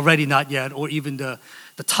already not yet, or even the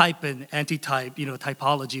type and anti-type,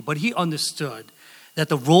 typology, but he understood that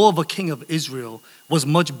the role of a king of Israel was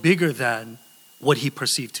much bigger than what he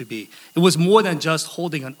perceived to be. It was more than just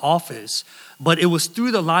holding an office, but it was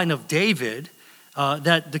through the line of David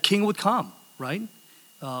that the king would come, right?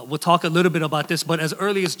 We'll talk a little bit about this, but as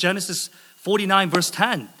early as Genesis 49 verse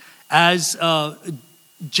 10, as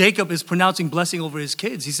Jacob is pronouncing blessing over his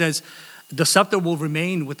kids, he says, the scepter will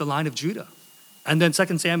remain with the line of Judah. And then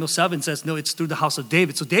 2 Samuel 7 says, no, it's through the house of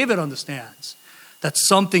David. So David understands that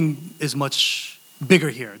something is much bigger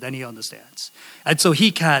here than he understands. And so he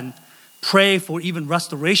can pray for even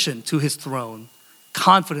restoration to his throne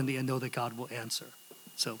confidently and know that God will answer.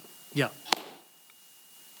 So, yeah.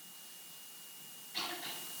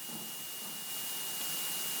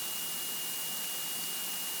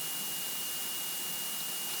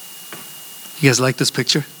 You guys like this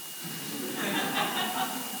picture?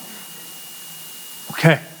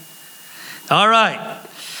 Okay. All right.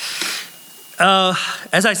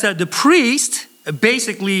 As I said, the priest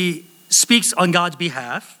basically speaks on God's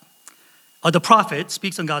behalf. The prophet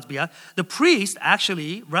speaks on God's behalf. The priest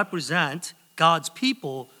actually represent God's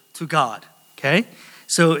people to God. Okay?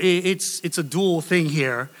 So it's a dual thing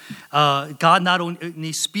here. God not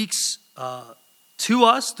only speaks to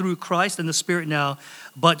us through Christ and the Spirit now,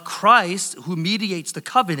 but Christ, who mediates the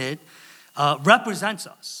covenant, represents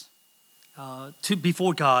us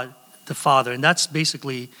before God the Father. And that's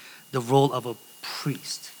basically the role of a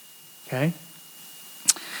priest. Okay?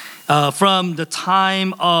 From the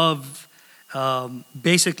time of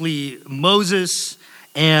basically Moses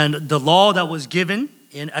and the law that was given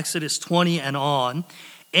in Exodus 20 and on,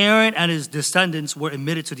 Aaron and his descendants were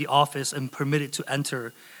admitted to the office and permitted to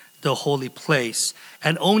enter the holy place.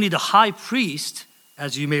 And only the high priest,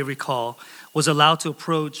 as you may recall, was allowed to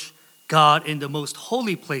approach God in the most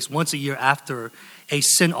holy place once a year after a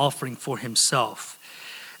sin offering for himself.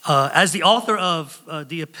 As the author of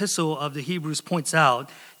the Epistle of the Hebrews points out,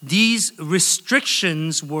 these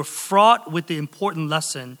restrictions were fraught with the important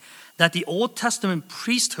lesson that the Old Testament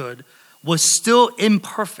priesthood was still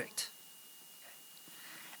imperfect,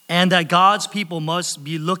 and that God's people must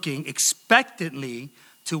be looking expectantly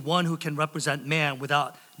to one who can represent man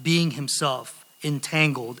without being himself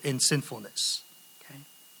entangled in sinfulness. Okay?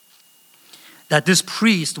 That this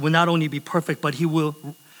priest will not only be perfect, but he will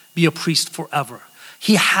be a priest forever.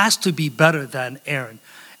 He has to be better than Aaron.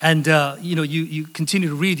 And you continue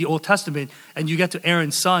to read the Old Testament and you get to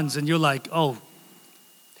Aaron's sons and you're like, oh,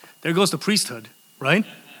 there goes the priesthood, right?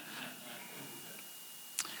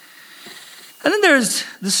 And then there's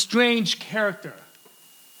the strange character,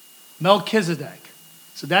 Melchizedek.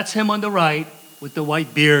 So that's him on the right with the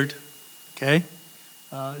white beard, okay?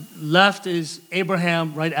 Left is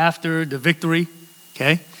Abraham right after the victory,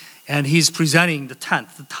 okay? And he's presenting the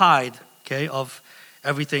tenth, the tithe, okay, of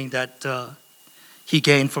everything that he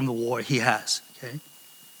gained from the war he has, okay?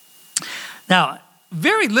 Now,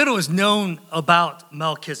 very little is known about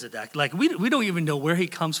Melchizedek. Like we don't even know where he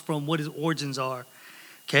comes from, what his origins are.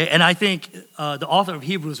 Okay, and I think the author of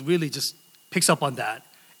Hebrews really just picks up on that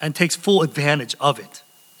and takes full advantage of it.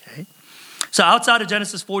 Okay, so outside of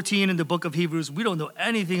Genesis 14 in the book of Hebrews, we don't know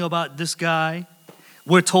anything about this guy.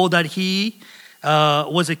 We're told that he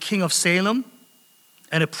was a king of Salem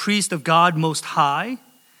and a priest of God Most High,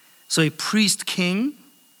 so a priest king.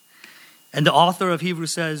 And the author of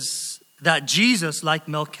Hebrews says that Jesus, like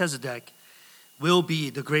Melchizedek, will be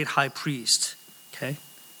the great high priest, okay,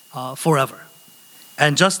 forever.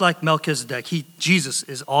 And just like Melchizedek, Jesus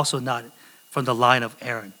is also not from the line of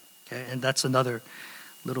Aaron, okay? And that's another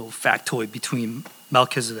little factoid between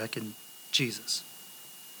Melchizedek and Jesus.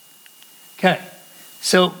 Okay,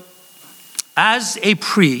 so as a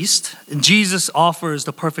priest, Jesus offers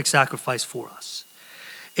the perfect sacrifice for us.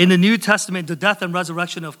 In the New Testament, the death and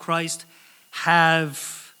resurrection of Christ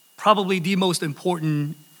have probably the most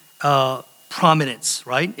important prominence,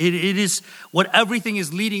 right? It is what everything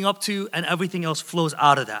is leading up to, and everything else flows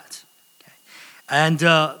out of that. Okay. And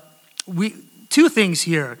two things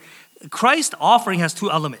here. Christ's offering has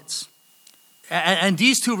two elements, and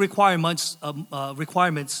these two requirements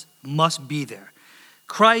must be there.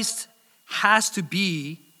 Christ has to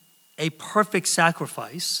be a perfect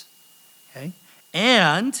sacrifice, okay?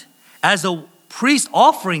 And as a priest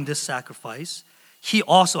offering this sacrifice, he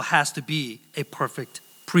also has to be a perfect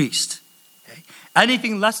priest. Okay?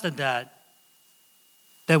 Anything less than that,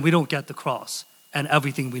 then we don't get the cross and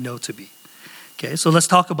everything we know to be. Okay, so let's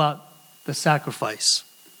talk about the sacrifice.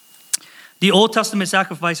 The Old Testament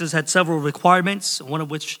sacrifices had several requirements, one of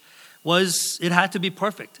which was it had to be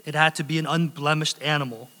perfect. It had to be an unblemished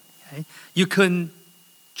animal. Okay? You couldn't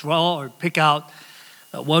draw or pick out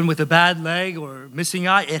one with a bad leg or missing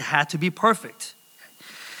eye. It had to be perfect.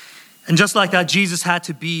 And just like that, Jesus had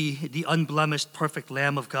to be the unblemished, perfect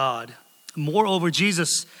Lamb of God. Moreover,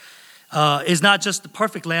 Jesus is not just the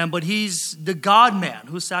perfect Lamb, but he's the God-man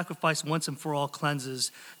whose sacrifice once and for all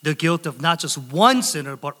cleanses the guilt of not just one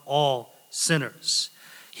sinner, but all sinners.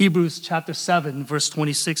 Hebrews chapter 7, verse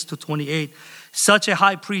 26 to 28. Such a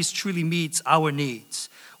high priest truly meets our needs.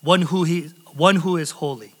 One who is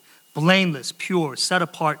holy, blameless, pure, set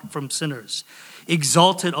apart from sinners,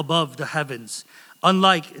 exalted above the heavens.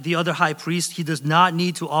 Unlike the other high priest, he does not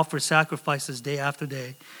need to offer sacrifices day after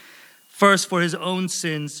day, first for his own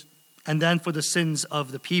sins and then for the sins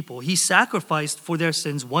of the people. He sacrificed for their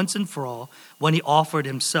sins once and for all when he offered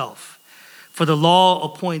himself. For the law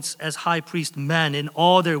appoints as high priest men in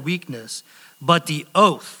all their weakness, but the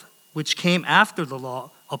oath which came after the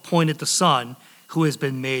law appointed the Son who has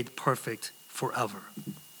been made perfect forever.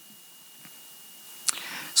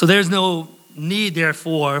 So there's no need,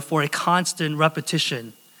 therefore, for a constant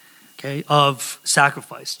repetition, okay, of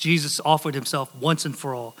sacrifice. Jesus offered himself once and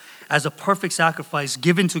for all as a perfect sacrifice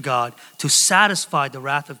given to God to satisfy the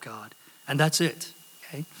wrath of God. And that's it.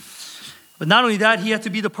 Okay? But not only that, he had to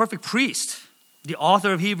be the perfect priest. The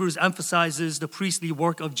author of Hebrews emphasizes the priestly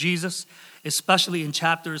work of Jesus, especially in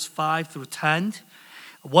chapters 5 through 10.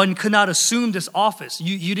 One could not assume this office.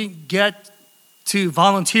 You didn't get to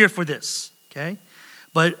volunteer for this, okay?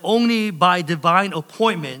 But only by divine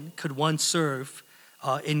appointment could one serve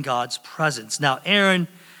in God's presence. Now, Aaron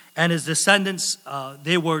and his descendants,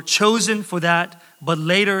 they were chosen for that. But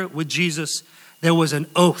later with Jesus, there was an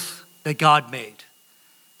oath that God made.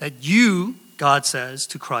 That you, God says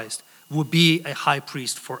to Christ, will be a high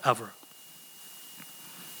priest forever.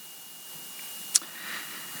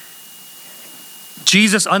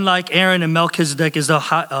 Jesus, unlike Aaron and Melchizedek, is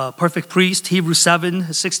the perfect priest. Hebrews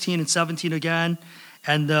 7, 16 and 17 again.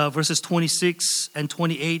 And verses 26 and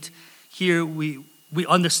 28, here we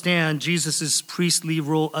understand Jesus' priestly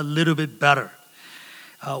role a little bit better.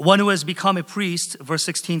 One who has become a priest, verse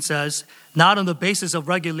 16 says, not on the basis of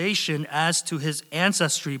regulation as to his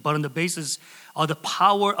ancestry, but on the basis of the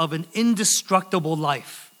power of an indestructible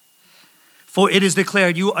life. For it is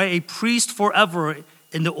declared, you are a priest forever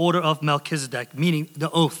in the order of Melchizedek, meaning the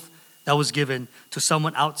oath that was given to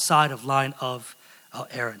someone outside of line of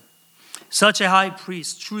Aaron. Such a high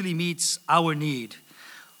priest truly meets our need.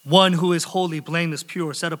 One who is holy, blameless,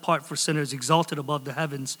 pure, set apart for sinners, exalted above the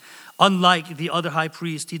heavens. Unlike the other high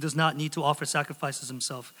priest, he does not need to offer sacrifices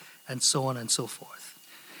himself, and so on and so forth.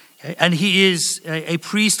 Okay? And he is a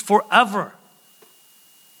priest forever.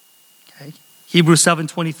 Okay? Hebrews 7,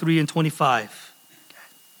 23 and 25.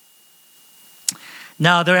 Okay.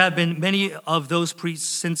 Now there have been many of those priests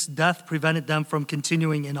since death prevented them from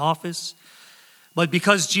continuing in office. But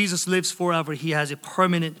because Jesus lives forever, he has a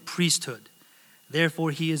permanent priesthood.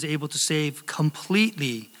 Therefore, he is able to save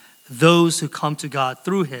completely those who come to God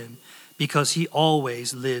through him, because he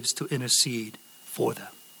always lives to intercede for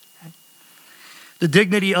them. Okay? The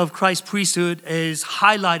dignity of Christ's priesthood is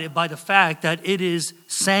highlighted by the fact that it is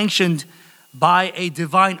sanctioned by a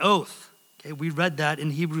divine oath. Okay, we read that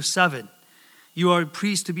in Hebrews 7. You are a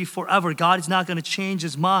priest to be forever. God is not going to change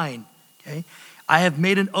his mind. Okay? I have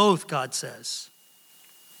made an oath, God says.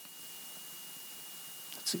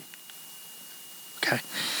 Let's see. Okay.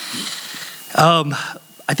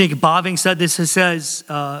 I think Bavinck said this. He says,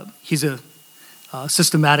 he's a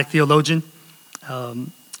systematic theologian.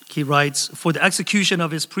 He writes, for the execution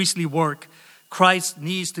of his priestly work, Christ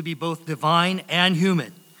needs to be both divine and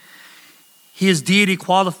human. His deity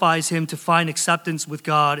qualifies him to find acceptance with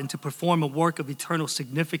God and to perform a work of eternal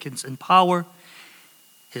significance and power.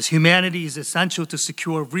 His humanity is essential to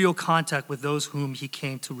secure real contact with those whom he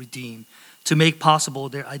came to redeem, to make possible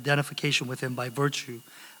their identification with him by virtue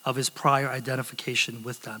of his prior identification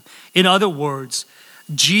with them. In other words,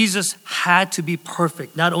 Jesus had to be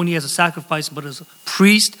perfect, not only as a sacrifice, but as a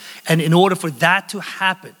priest. And in order for that to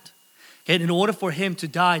happen, and in order for him to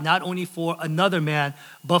die, not only for another man,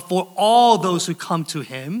 but for all those who come to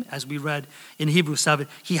him, as we read in Hebrews 7,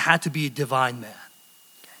 he had to be a divine man.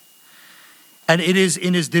 And it is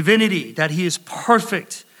in his divinity that he is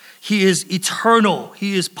perfect. He is eternal.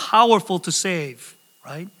 He is powerful to save,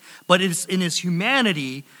 right? But it's in his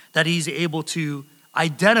humanity that he's able to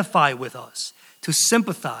identify with us, to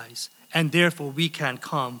sympathize, and therefore we can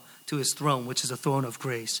come to his throne, which is a throne of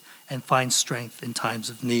grace, and find strength in times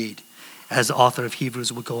of need, as the author of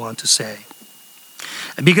Hebrews would go on to say.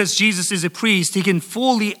 And because Jesus is a priest, he can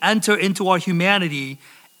fully enter into our humanity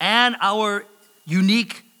and our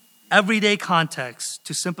unique everyday context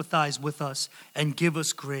to sympathize with us and give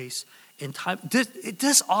us grace in time.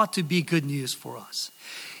 This ought to be good news for us.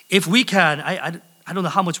 If we can, I don't know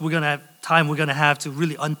how much we're going to have to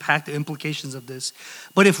really unpack the implications of this,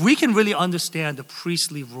 but if we can really understand the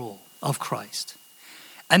priestly role of Christ,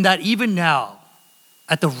 and that even now,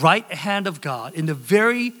 at the right hand of God, in the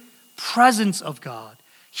very presence of God,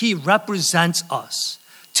 he represents us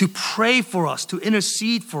to pray for us, to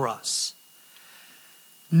intercede for us,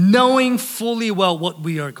 knowing fully well what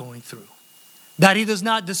we are going through. That he does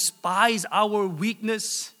not despise our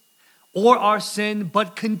weakness or our sin,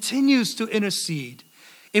 but continues to intercede.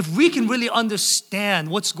 If we can really understand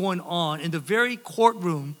what's going on in the very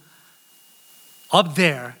courtroom up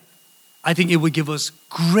there, I think it would give us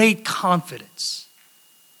great confidence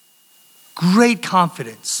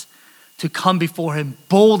to come before him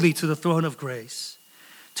boldly to the throne of grace,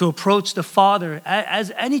 to approach the Father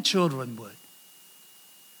as any children would,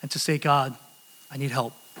 and to say, God, I need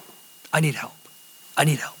help. I need help. I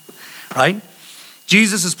need help, right?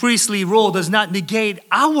 Jesus' priestly role does not negate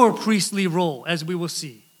our priestly role, as we will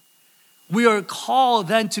see. We are called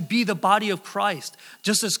then to be the body of Christ,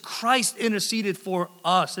 just as Christ interceded for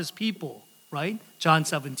us as people, right? John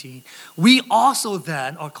 17. We also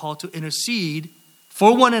then are called to intercede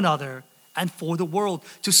for one another and for the world,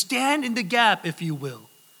 to stand in the gap, if you will,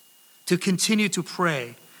 to continue to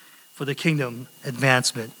pray for the kingdom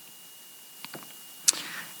advancement.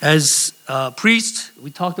 As a priest, we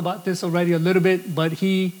talked about this already a little bit, but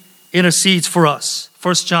he intercedes for us.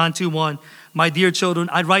 1 John 2:1, my dear children,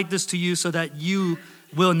 I write this to you so that you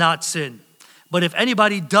will not sin. But if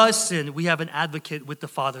anybody does sin, we have an advocate with the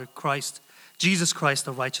Father, Christ, Jesus Christ,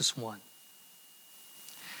 the righteous one.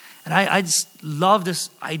 And I just love this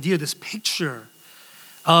idea, this picture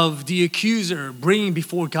of the accuser bringing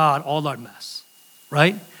before God all our mess,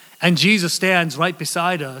 right? And Jesus stands right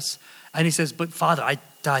beside us and he says, but Father, I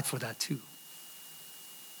died for that too.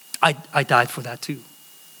 I died for that too.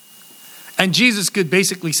 And Jesus could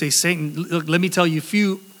basically say, Satan, look, let me tell you a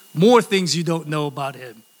few more things you don't know about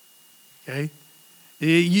him. Okay?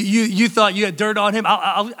 You thought you had dirt on him.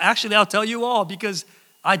 I'll tell you all, because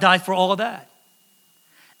I died for all of that.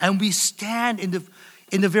 And we stand in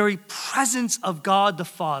the very presence of God the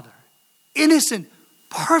Father, innocent,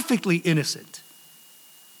 perfectly innocent.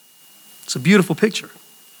 It's a beautiful picture.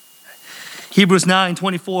 Hebrews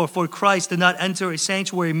 9:24, for Christ did not enter a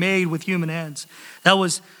sanctuary made with human hands. That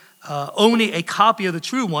was only a copy of the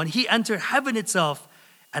true one. He entered heaven itself,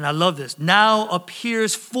 and I love this, now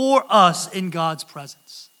appears for us in God's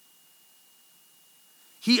presence.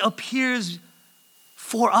 He appears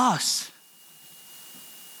for us.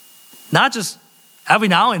 Not just every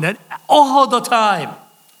now and then, all the time.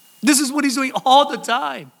 This is what he's doing all the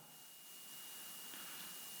time.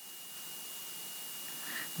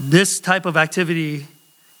 This type of activity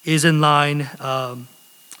is in line,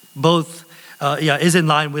 is in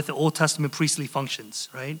line with the Old Testament priestly functions,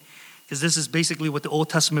 right? Because this is basically what the Old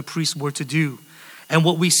Testament priests were to do. And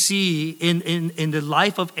what we see in the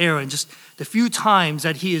life of Aaron, just the few times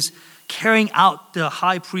that he is carrying out the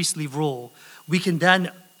high priestly role, we can then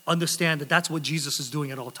understand that that's what Jesus is doing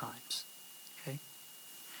at all times. Okay?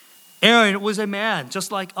 Aaron was a man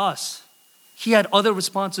just like us. He had other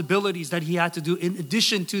responsibilities that he had to do in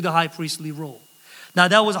addition to the high priestly role. Now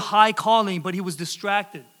that was a high calling, but he was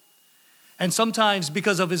distracted. And sometimes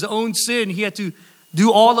because of his own sin, he had to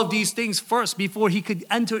do all of these things first before he could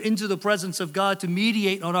enter into the presence of God to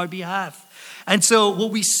mediate on our behalf. And so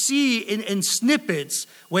what we see in snippets,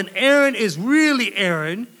 when Aaron is really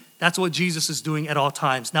Aaron, that's what Jesus is doing at all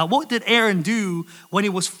times. Now, what did Aaron do when he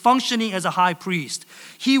was functioning as a high priest?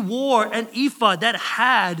 He wore an ephod that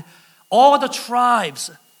had all the tribes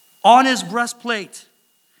on his breastplate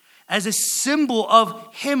as a symbol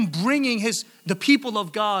of him bringing the people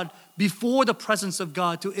of God before the presence of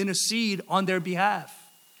God to intercede on their behalf.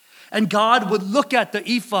 And God would look at the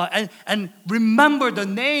ephod and remember the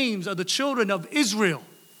names of the children of Israel,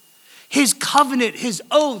 his covenant, his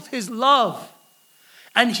oath, his love.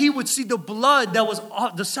 And he would see the blood that was,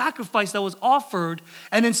 the sacrifice that was offered,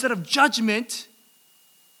 and instead of judgment,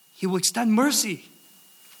 he would extend mercy.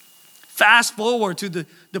 Fast forward to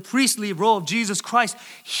the priestly role of Jesus Christ.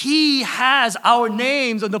 He has our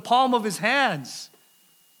names on the palm of his hands.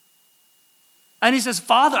 And he says,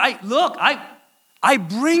 Father, I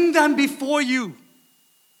bring them before you.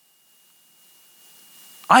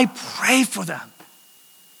 I pray for them.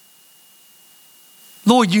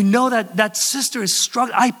 Lord, you know that sister is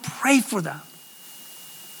struggling. I pray for them.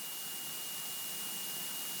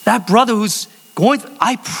 That brother who's going through,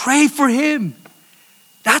 I pray for him.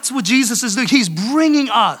 That's what Jesus is doing. He's bringing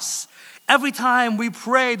us. Every time we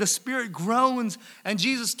pray, the Spirit groans and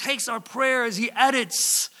Jesus takes our prayers, he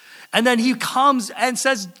edits, and then he comes and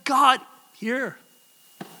says, God, here.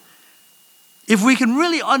 If we can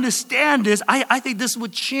really understand this, I think this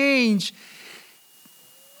would change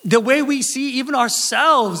the way we see even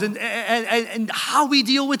ourselves and how we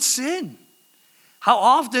deal with sin. How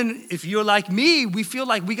often, if you're like me, we feel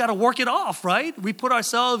like we got to work it off, right? We put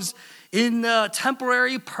ourselves in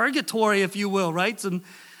temporary purgatory, if you will, right?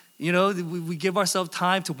 We give ourselves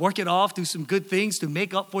time to work it off, do some good things to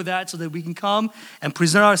make up for that so that we can come and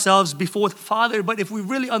present ourselves before the Father. But if we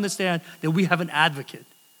really understand that we have an advocate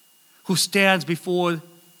who stands before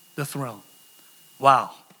the throne,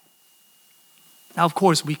 wow. Now, of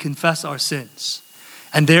course, we confess our sins,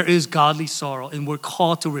 and there is godly sorrow, and we're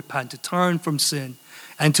called to repent, to turn from sin,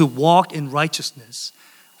 and to walk in righteousness.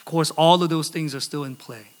 Of course, all of those things are still in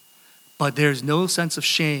play, but there's no sense of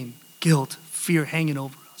shame, guilt, fear hanging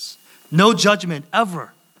over us. No judgment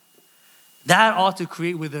ever. That ought to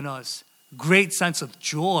create within us great sense of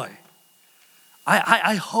joy.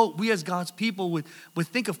 I hope we as God's people would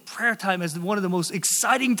think of prayer time as one of the most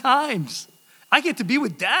exciting times. I get to be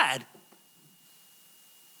with Dad.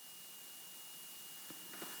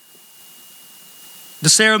 The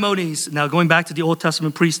ceremonies, now going back to the Old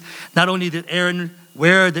Testament priest, not only did Aaron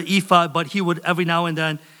wear the ephod, but he would every now and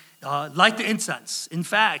then light the incense. In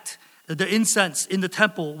fact, the incense in the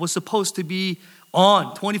temple was supposed to be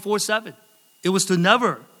on 24/7. It was to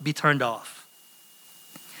never be turned off.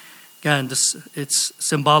 Again, it's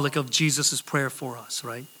symbolic of Jesus' prayer for us,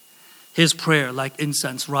 right? His prayer, like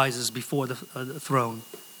incense, rises before the throne.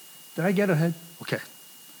 Did I get ahead? Okay.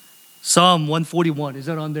 Psalm 141, is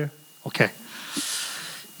that on there? Okay.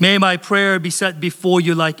 May my prayer be set before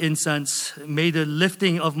you like incense. May the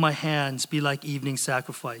lifting of my hands be like evening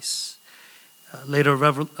sacrifice. Later,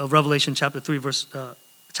 Revelation chapter 8,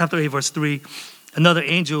 verse 3. Another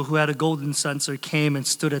angel who had a golden censer came and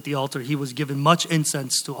stood at the altar. He was given much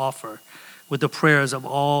incense to offer with the prayers of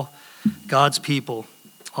all God's people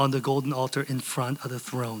on the golden altar in front of the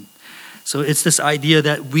throne. So it's this idea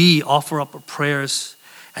that we offer up our prayers,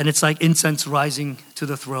 and it's like incense rising to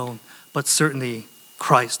the throne, but certainly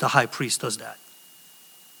Christ, the high priest, does that.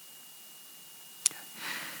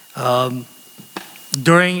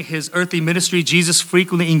 During his earthly ministry, Jesus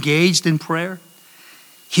frequently engaged in prayer.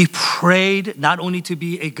 He prayed not only to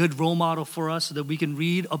be a good role model for us so that we can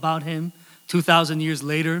read about him 2,000 years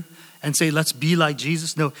later and say, let's be like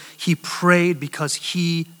Jesus. No, he prayed because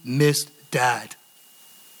he missed Dad.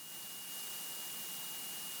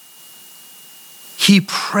 He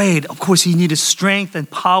prayed. Of course, he needed strength and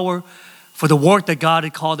power for the work that God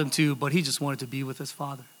had called him to, but he just wanted to be with his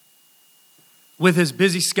Father. With his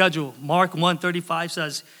busy schedule, Mark 1:35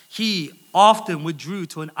 says, he often withdrew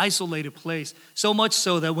to an isolated place, so much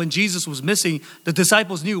so that when Jesus was missing, the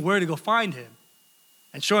disciples knew where to go find him.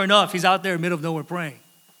 And sure enough, he's out there in the middle of nowhere praying.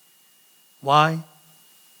 Why?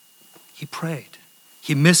 He prayed.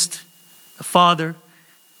 He missed the Father,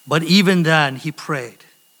 But even then, he prayed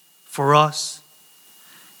for us.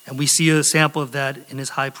 And we see a sample of that in his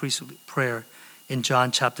high priestly prayer in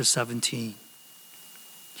John chapter 17.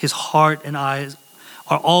 His heart and eyes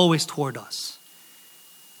are always toward us.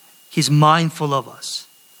 He's mindful of us.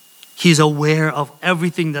 He's aware of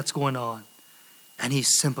everything that's going on. And he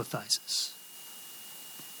sympathizes.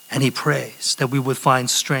 And he prays that we would find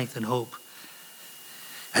strength and hope.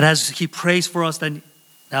 And as he prays for us, then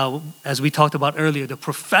now, as we talked about earlier, the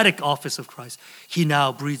prophetic office of Christ, he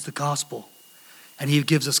now breathes the gospel. And he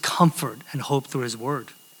gives us comfort and hope through his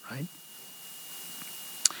word, right?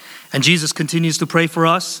 And Jesus continues to pray for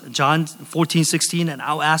us. John 14:16, and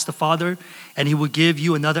I'll ask the Father, and he will give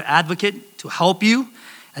you another advocate to help you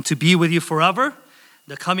and to be with you forever.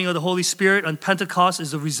 The coming of the Holy Spirit on Pentecost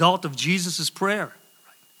is the result of Jesus' prayer.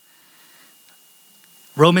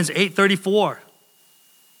 Romans 8:34.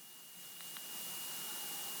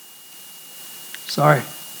 Sorry.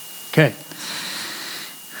 Okay.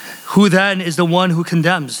 Who then is the one who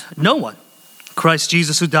condemns? No one. Christ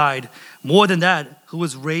Jesus, who died, more than that, who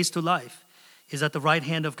was raised to life, is at the right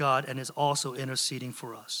hand of God and is also interceding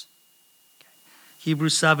for us. Okay.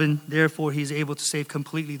 Hebrews 7, therefore he is able to save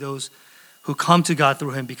completely those who come to God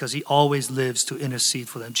through him because he always lives to intercede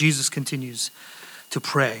for them. Jesus continues to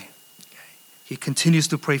pray. Okay. He continues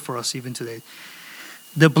to pray for us even today.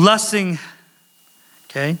 The blessing,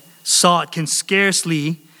 sought can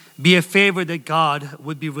scarcely be a favor that God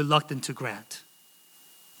would be reluctant to grant.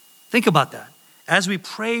 Think about that. As we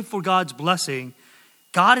pray for God's blessing,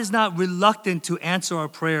 God is not reluctant to answer our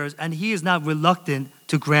prayers, and he is not reluctant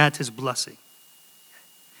to grant his blessing.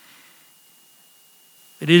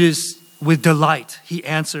 It is with delight he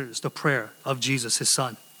answers the prayer of Jesus, his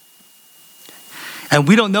son. And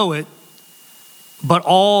we don't know it, but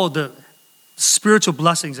all the spiritual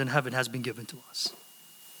blessings in heaven has been given to us.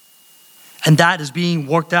 And that is being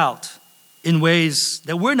worked out in ways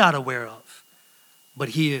that we're not aware of, but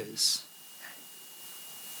he is.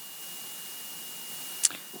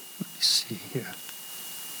 Let me see here.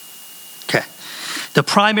 Okay. The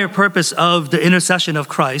primary purpose of the intercession of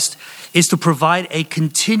Christ is to provide a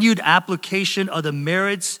continued application of the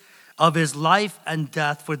merits of his life and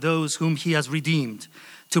death for those whom he has redeemed,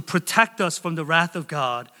 to protect us from the wrath of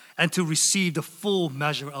God and to receive the full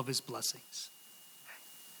measure of his blessings.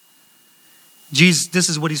 Jesus, this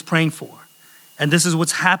is what he's praying for. And this is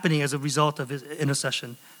what's happening as a result of his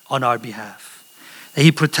intercession on our behalf. That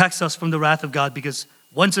he protects us from the wrath of God because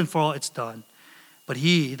once and for all it's done. But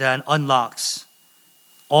he then unlocks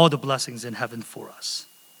all the blessings in heaven for us.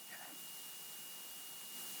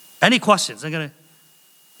 Any questions? I'm going to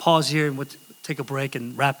pause here and we'll take a break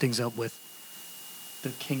and wrap things up with the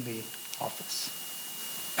kingly office.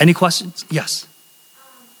 Any questions? Yes.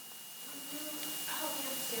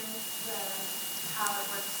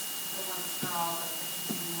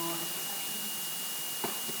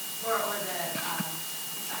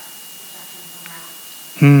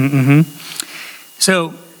 Mm-hmm.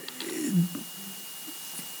 So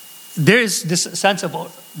there's a sense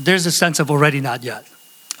of already not yet,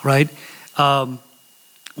 right?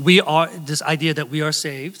 We are this idea that we are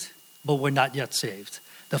saved, but we're not yet saved.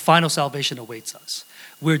 The final salvation awaits us.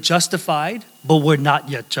 We're justified, but we're not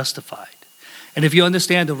yet justified. And if you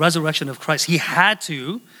understand the resurrection of Christ, he had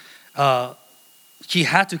to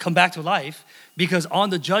come back to life because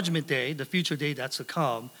on the judgment day, the future day that's to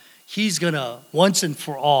come, he's going to once and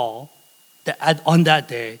for all, on that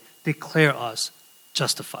day, declare us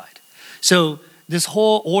justified. So this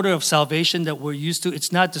whole order of salvation that we're used to,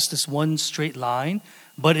 it's not just this one straight line,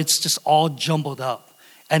 but it's just all jumbled up.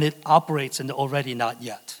 And it operates in the already not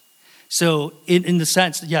yet. So in the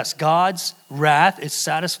sense, yes, God's wrath is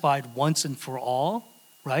satisfied once and for all,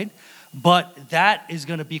 right? But that is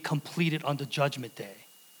going to be completed on the judgment day,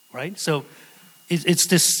 right? So it's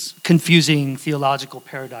this confusing theological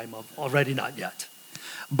paradigm of already not yet.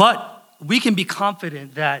 But we can be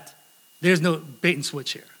confident that there's no bait and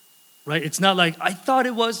switch here, right? It's not like, I thought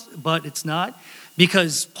it was, but it's not.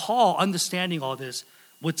 Because Paul, understanding all this,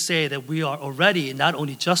 would say that we are already not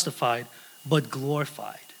only justified, but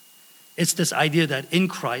glorified. It's this idea that in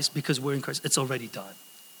Christ, because we're in Christ, it's already done,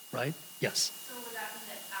 right? Yes? So would that mean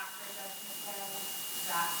that after judgment day,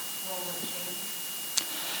 that role would change?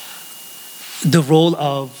 The role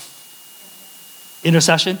of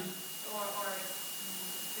intercession? Or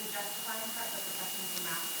the justifying part, like the blessings and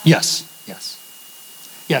wrath? Yes.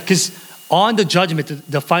 Yeah, because on the judgment,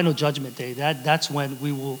 the final judgment day, that's when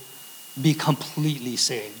we will be completely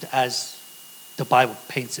saved as the Bible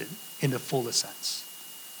paints it in the fullest sense,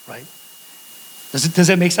 right? Does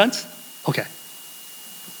that make sense? Okay.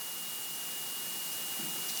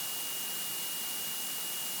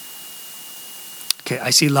 Okay,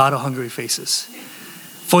 I see a lot of hungry faces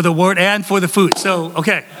for the word and for the food. So,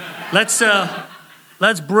 okay, let's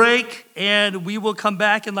break and we will come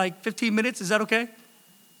back in like 15 minutes. Is that okay?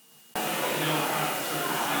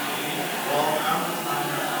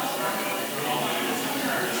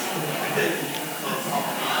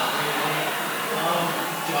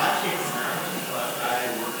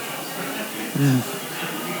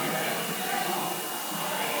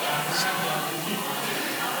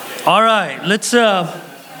 All right, let's start.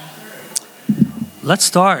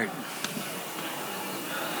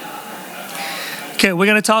 Okay, we're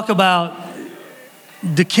going to talk about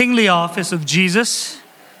the kingly office of Jesus,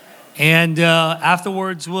 and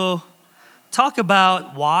afterwards we'll talk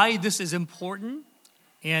about why this is important,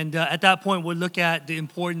 and at that point we'll look at the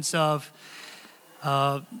importance of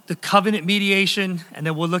the covenant mediation, and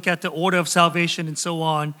then we'll look at the order of salvation and so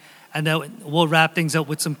on, and then we'll wrap things up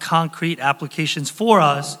with some concrete applications for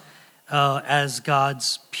us as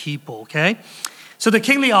God's people, okay? So the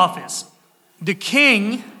kingly office. The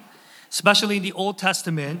king, especially in the Old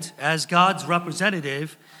Testament, as God's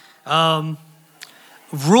representative, ruled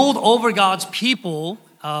over God's people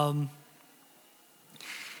and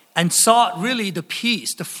sought really the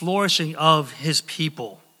peace, the flourishing of his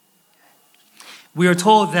people. We are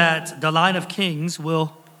told that the line of kings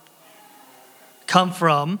will come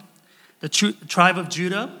from the tribe of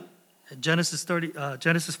Judah. Genesis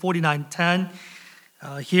 49:10.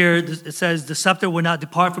 Here it says, "The scepter will not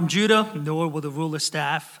depart from Judah, nor will the ruler's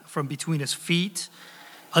staff from between his feet,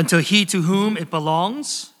 until he to whom it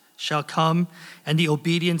belongs shall come, and the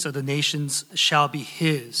obedience of the nations shall be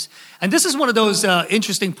his." And this is one of those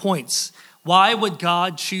interesting points. Why would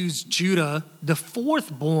God choose Judah, the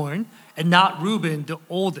fourth born, and not Reuben, the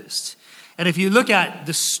oldest? And if you look at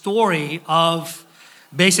the story of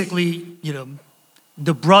basically,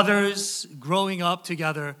 the brothers growing up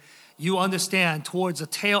together, you understand towards the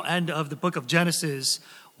tail end of the book of Genesis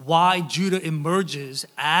why Judah emerges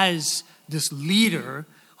as this leader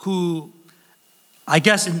who, I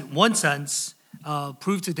guess in one sense,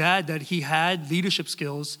 proved to Dad that he had leadership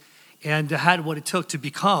skills and had what it took to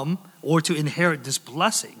become or to inherit this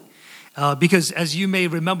blessing. Because as you may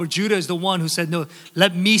remember, Judah is the one who said, "No,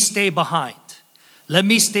 let me stay behind. Let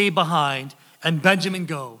me stay behind and Benjamin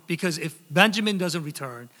go. Because if Benjamin doesn't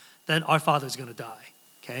return, then our father is going to die."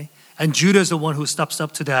 Okay? And Judah is the one who steps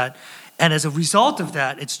up to that. And as a result of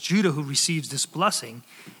that, it's Judah who receives this blessing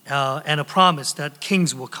and a promise that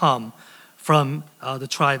kings will come from the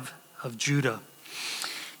tribe of Judah.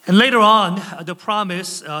 And later on, the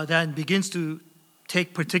promise then begins to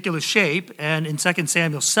take particular shape. And in 2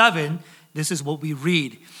 Samuel 7, this is what we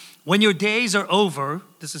read. "When your days are over,"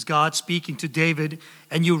 this is God speaking to David,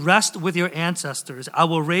 "and you rest with your ancestors, I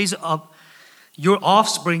will raise up your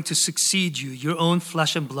offspring to succeed you, your own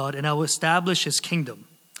flesh and blood, and I will establish his kingdom.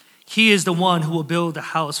 He is the one who will build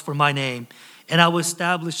a house for my name, and I will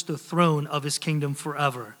establish the throne of his kingdom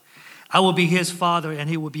forever. I will be his father,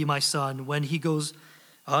 and he will be my son. When he does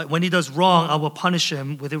wrong, I will punish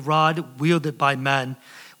him with a rod wielded by men,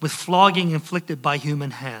 with flogging inflicted by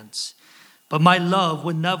human hands. But my love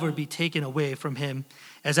will never be taken away from him,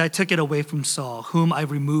 as I took it away from Saul, whom I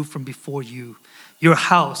removed from before you. Your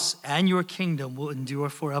house and your kingdom will endure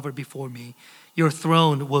forever before me. Your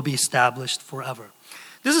throne will be established forever."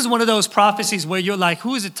 This is one of those prophecies where you're like,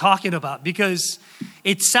 who is it talking about? Because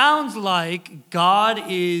it sounds like God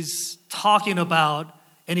is talking about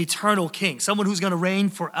an eternal king, someone who's going to reign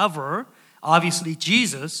forever, obviously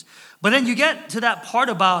Jesus. But then you get to that part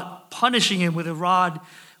about punishing him with a rod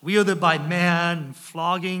wielded by man, and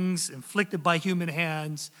floggings inflicted by human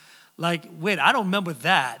hands. Like, wait, I don't remember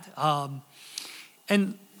that.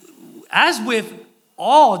 And as with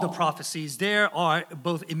all the prophecies, there are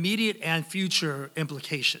both immediate and future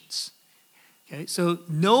implications. Okay, so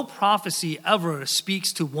no prophecy ever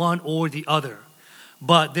speaks to one or the other,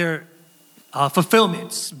 but they're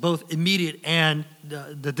fulfillments, both immediate and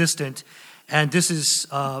the distant. And this is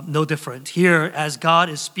no different. Here, as God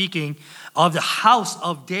is speaking of the house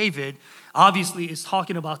of David, obviously is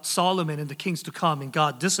talking about Solomon and the kings to come, and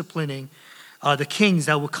God disciplining the kings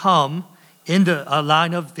that will come in the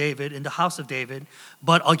line of David, in the house of David,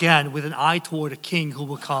 but again, with an eye toward a king who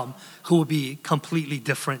will come, who will be completely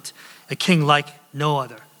different, a king like no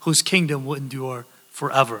other, whose kingdom will endure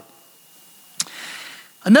forever.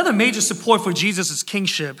 Another major support for Jesus'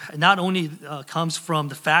 kingship not only comes from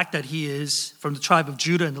the fact that he is from the tribe of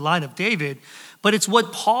Judah and the line of David, but it's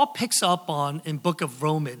what Paul picks up on in book of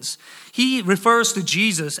Romans. He refers to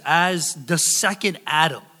Jesus as the second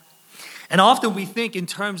Adam. And often we think in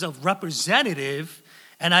terms of representative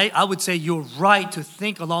And I would say you're right to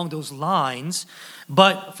think along those lines.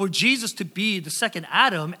 But for Jesus to be the second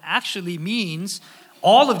Adam actually means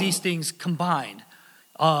all of these things combined.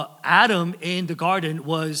 Adam in the garden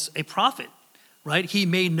was a prophet, right? He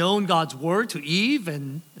made known God's word to Eve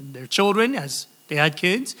and their children as they had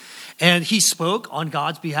kids. And he spoke on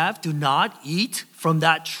God's behalf, do not eat from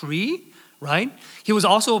that tree, right? He was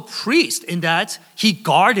also a priest in that he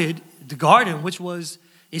guarded the garden, which was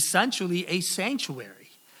essentially a sanctuary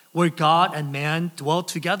where God and man dwelt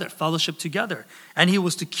together, fellowship together. And he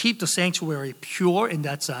was to keep the sanctuary pure in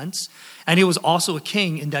that sense. And he was also a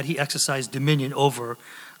king in that he exercised dominion over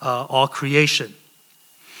all creation.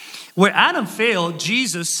 Where Adam failed,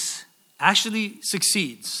 Jesus actually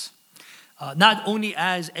succeeds. Not only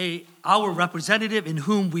as our representative in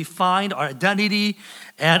whom we find our identity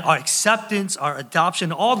and our acceptance, our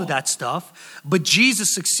adoption, all of that stuff, but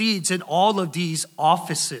Jesus succeeds in all of these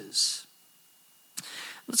offices.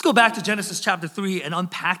 Let's go back to Genesis chapter 3 and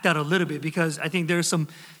unpack that a little bit, because I think there are some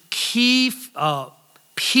key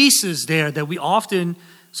pieces there that we often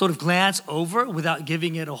sort of glance over without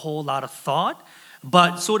giving it a whole lot of thought.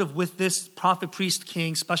 But sort of with this prophet, priest,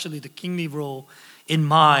 king, especially the kingly role in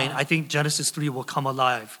mind, I think Genesis 3 will come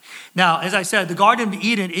alive. Now, as I said, the Garden of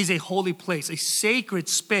Eden is a holy place, a sacred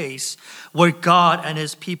space where God and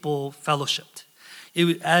his people fellowshipped.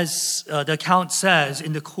 As the account says,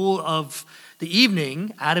 in the cool of the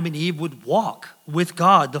evening, Adam and Eve would walk with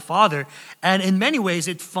God, the Father. And in many ways,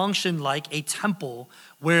 it functioned like a temple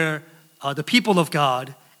where the people of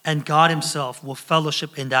God and God himself will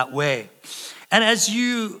fellowship in that way. And as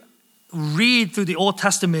you read through the Old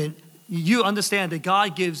Testament, you understand that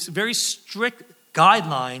God gives very strict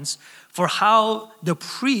guidelines for how the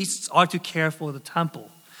priests are to care for the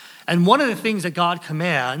temple. And one of the things that God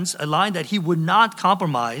commands, a line that he would not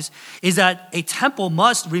compromise, is that a temple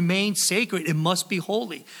must remain sacred. It must be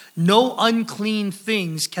holy. No unclean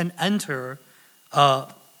things can enter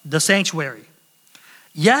the sanctuary.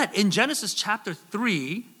 Yet in Genesis chapter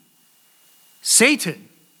 3, Satan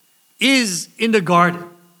is in the garden.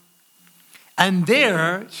 And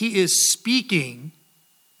there he is speaking,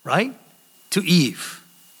 right, to Eve.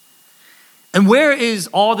 And where is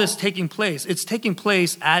all this taking place? It's taking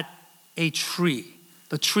place at a tree,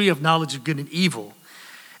 the tree of knowledge of good and evil.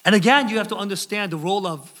 And again, you have to understand the role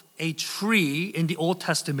of a tree in the Old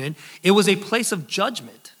Testament. It was a place of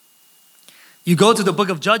judgment. You go to the book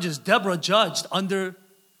of Judges, Deborah judged under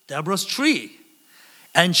Deborah's tree.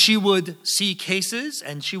 And she would see cases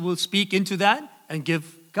and she would speak into that and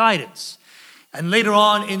give guidance. And later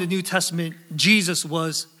on in the New Testament, Jesus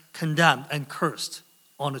was condemned and cursed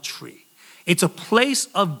on a tree. It's a place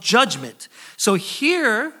of judgment. So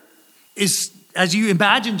here is, as you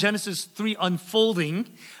imagine Genesis 3 unfolding,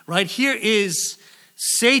 right, here is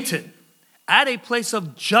Satan at a place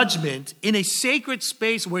of judgment in a sacred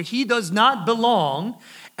space where he does not belong.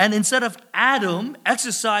 And instead of Adam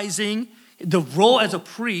exercising the role as a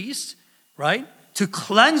priest, right, to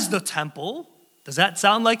cleanse the temple, does that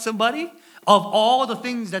sound like somebody? Of all the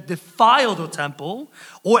things that defile the temple,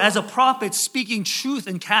 or as a prophet speaking truth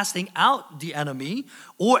and casting out the enemy,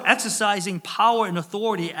 or exercising power and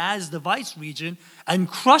authority as the vice regent and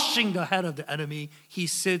crushing the head of the enemy, he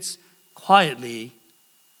sits quietly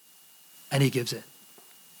and he gives in.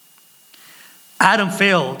 Adam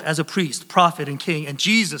failed as a priest, prophet, and king, and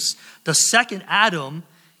Jesus, the second Adam,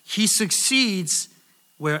 he succeeds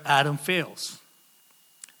where Adam fails.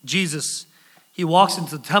 Jesus, he walks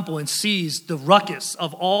into the temple and sees the ruckus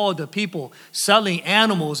of all the people selling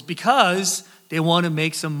animals because they want to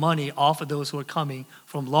make some money off of those who are coming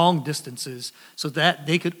from long distances so that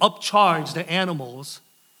they could upcharge the animals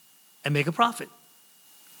and make a profit.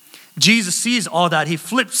 Jesus sees all that. He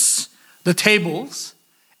flips the tables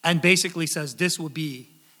and basically says, this will be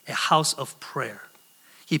a house of prayer.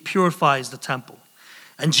 He purifies the temple.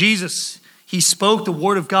 And Jesus, he spoke the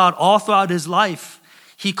word of God all throughout his life.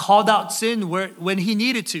 He called out sin when he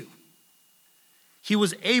needed to. He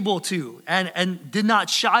was able to and did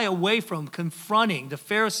not shy away from confronting the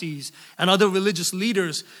Pharisees and other religious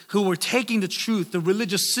leaders who were taking the truth, the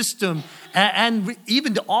religious system, and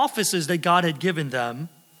even the offices that God had given them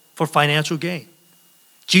for financial gain.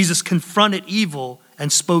 Jesus confronted evil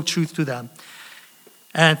and spoke truth to them.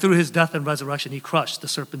 And through his death and resurrection, he crushed the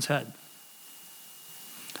serpent's head.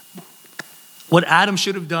 What Adam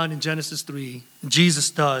should have done in Genesis 3, Jesus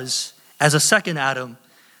does as a second Adam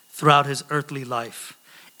throughout his earthly life.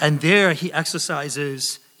 And there he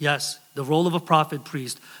exercises, yes, the role of a prophet,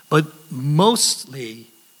 priest, but mostly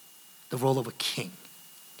the role of a king.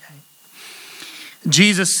 Okay?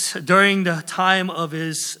 Jesus, during the time of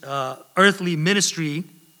his earthly ministry,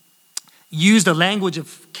 used the language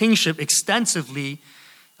of kingship extensively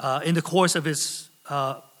in the course of his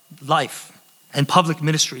life and public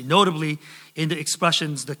ministry, notably in the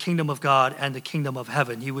expressions, the kingdom of God and the kingdom of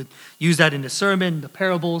heaven. He would use that in the sermon, the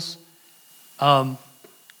parables.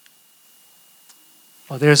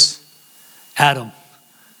 There's Adam.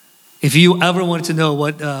 If you ever wanted to know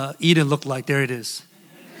what Eden looked like, there it is.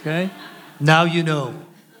 Okay? Now you know.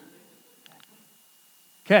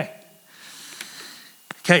 Okay,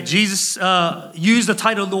 Jesus used the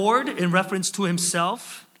title Lord in reference to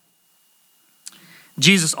himself.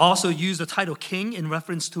 Jesus also used the title King in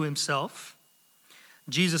reference to himself.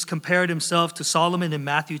 Jesus compared himself to Solomon in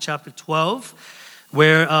Matthew chapter 12,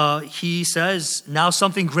 where he says, now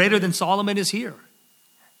something greater than Solomon is here.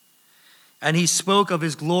 And he spoke of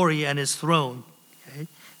his glory and his throne. Okay?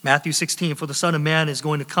 Matthew 16, for the Son of Man is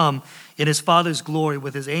going to come in his Father's glory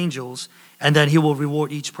with his angels, and then he will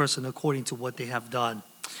reward each person according to what they have done.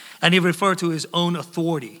 And he referred to his own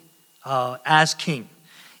authority as king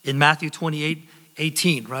in Matthew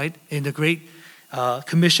 28:18, right? In the Great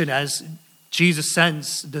Commission, as Jesus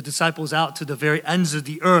sends the disciples out to the very ends of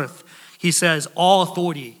the earth, he says, all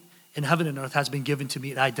authority in heaven and earth has been given to me,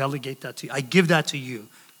 and I delegate that to you. I give that to you.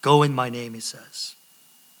 Go in my name, he says.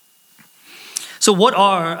 So what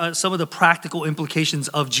are some of the practical implications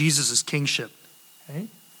of Jesus' kingship? Okay.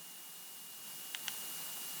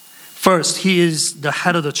 First, he is the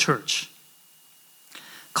head of the church.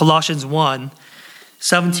 Colossians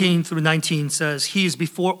 1:17-19 says, he is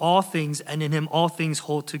before all things, and in him all things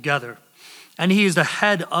hold together. And he is the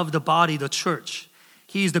head of the body, the church.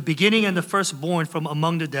 He is the beginning and the firstborn from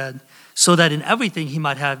among the dead, so that in everything he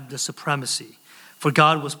might have the supremacy. For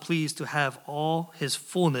God was pleased to have all his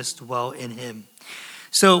fullness dwell in him.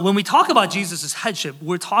 So when we talk about Jesus' headship,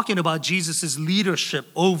 we're talking about Jesus' leadership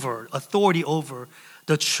over, authority over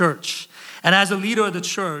the church. And as a leader of the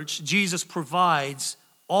church, Jesus provides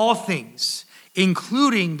all things,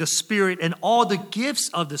 including the Spirit and all the gifts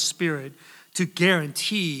of the Spirit, to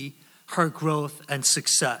guarantee her growth and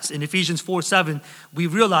success. In Ephesians 4:7, we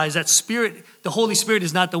realize that the Holy Spirit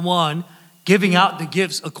is not the one giving out the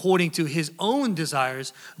gifts according to his own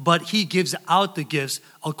desires, but he gives out the gifts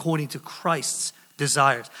according to Christ's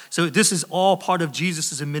desires. So this is all part of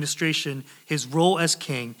Jesus' administration, his role as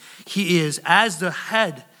king. He is, as the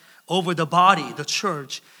head over the body, the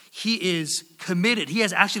church, he is committed. He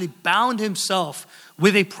has actually bound himself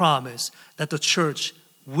with a promise that the church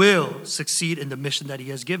will succeed in the mission that he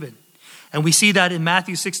has given. And we see that in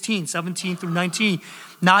Matthew 16:17-19.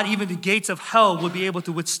 Not even the gates of hell will be able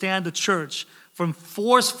to withstand the church from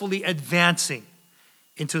forcefully advancing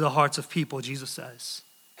into the hearts of people, Jesus says.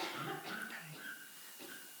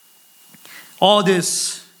 All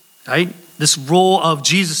this, right? This role of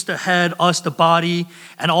Jesus the head, us the body,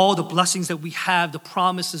 and all the blessings that we have, the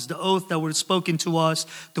promises, the oath that were spoken to us,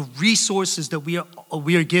 the resources that we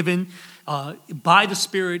are given by the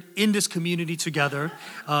Spirit in this community together.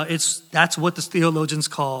 That's what the theologians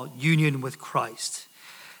call union with Christ.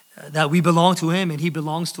 That we belong to him and he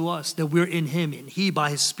belongs to us. That we're in him and he by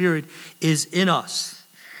his Spirit is in us.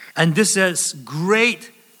 And this has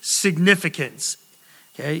great significance,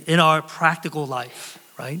 okay, in our practical life,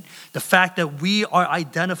 right? The fact that we are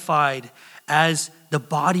identified as the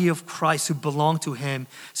body of Christ who belong to him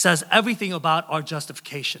says everything about our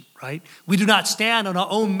justification, right? We do not stand on our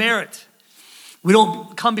own merit. We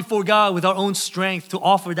don't come before God with our own strength to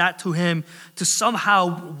offer that to him, to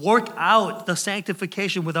somehow work out the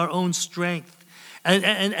sanctification with our own strength.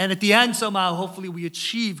 And at the end, somehow, hopefully, we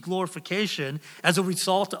achieve glorification as a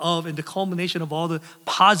result of and the culmination of all the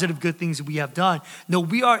positive good things that we have done. No,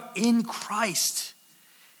 we are in Christ,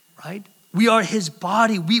 right? We are his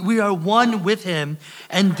body. We are one with him.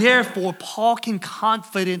 And therefore, Paul can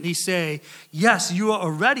confidently say, yes, you are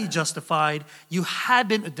already justified. You have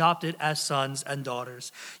been adopted as sons and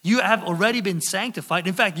daughters. You have already been sanctified.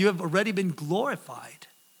 In fact, you have already been glorified.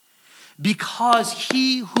 Because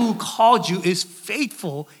he who called you is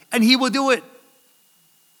faithful and he will do it.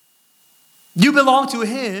 You belong to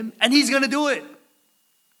him and he's going to do it.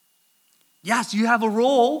 Yes, you have a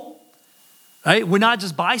role. Right? We're not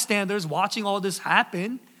just bystanders watching all this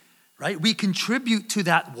happen, right? We contribute to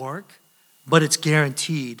that work, but it's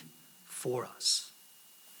guaranteed for us.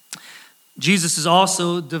 Jesus is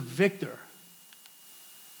also the victor.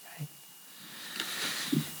 Okay?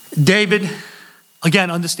 David,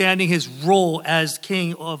 again, understanding his role as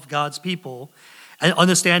king of God's people and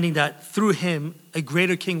understanding that through him, a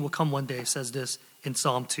greater king will come one day, says this in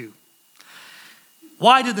Psalm 2.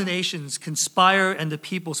 Why do the nations conspire and the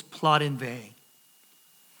peoples plot in vain?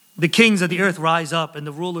 The kings of the earth rise up, and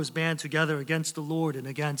the rulers band together against the Lord and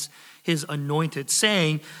against his anointed,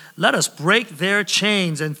 saying, let us break their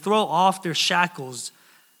chains and throw off their shackles.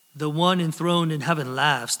 The one enthroned in heaven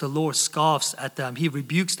laughs. The Lord scoffs at them. He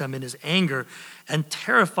rebukes them in his anger and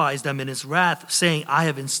terrifies them in his wrath, saying, I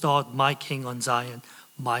have installed my king on Zion,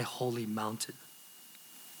 my holy mountain.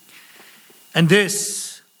 And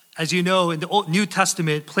this, as you know, in the Old New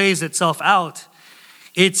Testament plays itself out.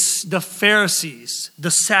 It's the Pharisees,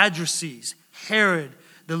 the Sadducees, Herod,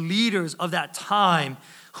 the leaders of that time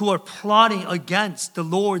who are plotting against the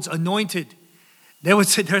Lord's anointed. They're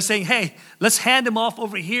saying, hey, let's hand him off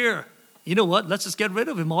over here. You know what? Let's just get rid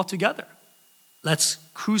of him altogether. Let's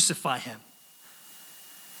crucify him.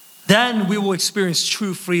 Then we will experience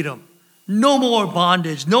true freedom. No more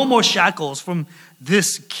bondage, no more shackles from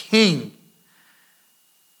this king.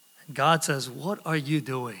 And God says, what are you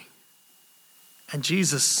doing? And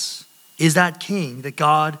Jesus is that king that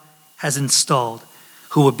God has installed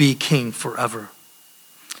who will be king forever.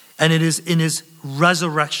 And it is in his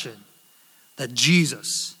resurrection that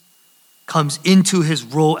Jesus comes into his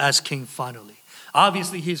role as king finally.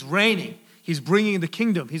 Obviously, he's reigning. He's bringing the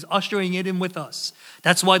kingdom. He's ushering it in with us.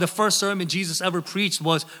 That's why the first sermon Jesus ever preached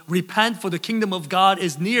was, repent for the kingdom of God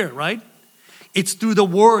is near, right? It's through the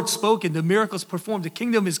word spoken, the miracles performed. The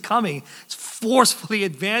kingdom is coming. It's forcefully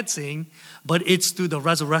advancing, but it's through the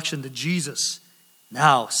resurrection that Jesus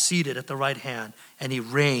now seated at the right hand, and he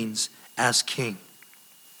reigns as king.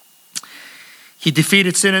 He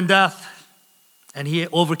defeated sin and death, and he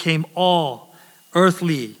overcame all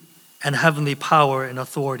earthly and heavenly power and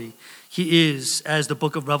authority. He is, as the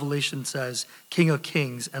book of Revelation says, King of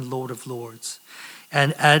kings and Lord of lords.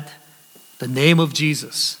 And at the name of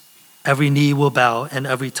Jesus, every knee will bow and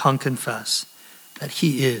every tongue confess that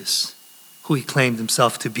he is who he claimed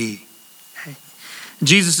himself to be. Okay?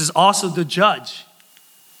 Jesus is also the judge.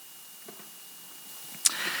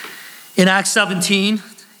 In Acts 17,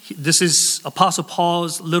 this is Apostle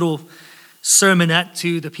Paul's little sermonette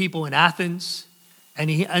to the people in Athens. And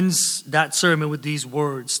he ends that sermon with these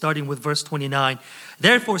words, starting with verse 29.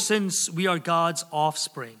 Therefore, since we are God's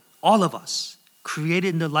offspring, all of us, created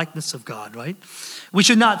in the likeness of God, right? We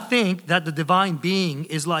should not think that the divine being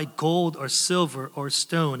is like gold or silver or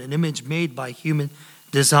stone, an image made by human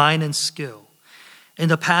design and skill. In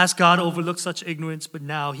the past, God overlooked such ignorance, but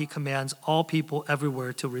now he commands all people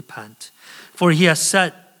everywhere to repent. For he has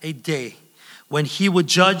set a day when he would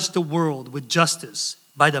judge the world with justice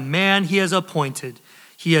by the man he has appointed.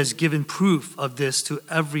 He has given proof of this to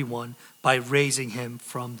everyone by raising him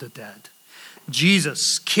from the dead.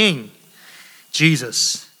 Jesus, King,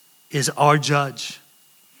 Jesus is our judge.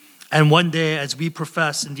 And one day, as we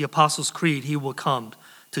profess in the Apostles' Creed, he will come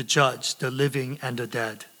to judge the living and the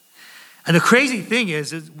dead. And the crazy thing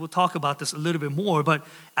is we'll talk about this a little bit more, but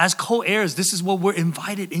as co-heirs, this is what we're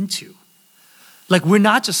invited into. Like, we're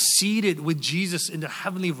not just seated with Jesus in the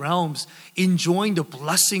heavenly realms, enjoying the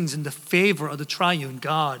blessings and the favor of the triune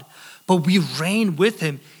God, but we reign with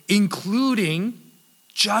him, including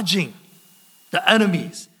judging the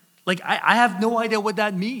enemies. Like, I have no idea what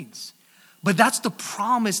that means. But that's the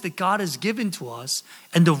promise that God has given to us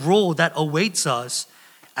and the role that awaits us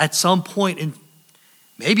at some point in,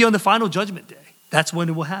 maybe on the final judgment day. That's when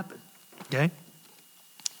it will happen, okay?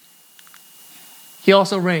 He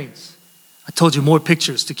also reigns. I told you more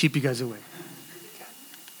pictures to keep you guys awake.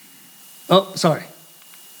 Oh, sorry.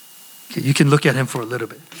 Okay, you can look at him for a little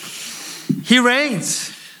bit. He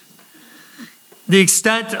reigns. The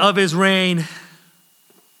extent of his reign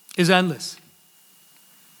is endless.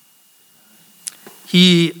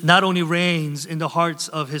 He not only reigns in the hearts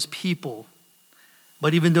of his people,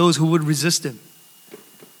 but even those who would resist him.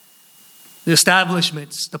 The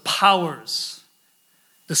establishments, the powers,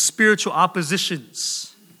 the spiritual oppositions,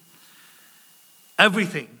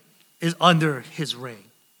 everything is under his reign.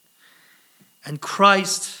 And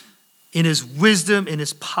Christ, in his wisdom, in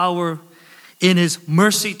his power, in his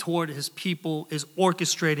mercy toward his people, is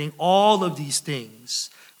orchestrating all of these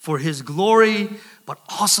things for his glory, but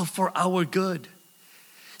also for our good.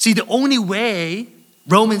 See, the only way,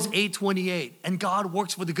 Romans 8:28, and God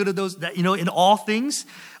works for the good of those that, in all things,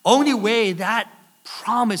 only way that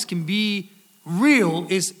promise can be real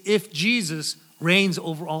is if Jesus reigns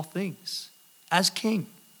over all things as king.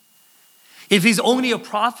 If he's only a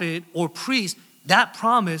prophet or priest, that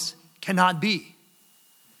promise cannot be.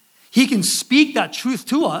 He can speak that truth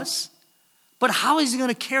to us, but how is he going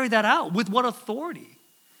to carry that out? With what authority?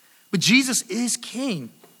 But Jesus is king.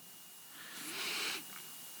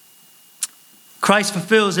 Christ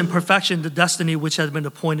fulfills in perfection the destiny which has been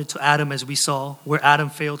appointed to Adam, as we saw, where Adam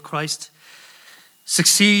failed. Christ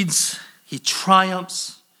succeeds, he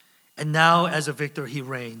triumphs, And now as a victor, he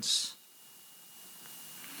reigns.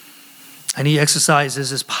 And he exercises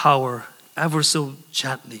his power ever so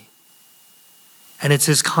gently. And it's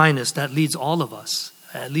his kindness that leads all of us,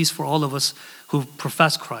 at least for all of us who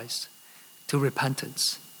profess Christ, to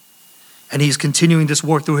repentance. And he's continuing this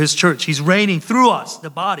work through his church. He's reigning through us, the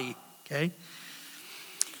body, okay?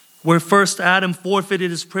 Where first Adam forfeited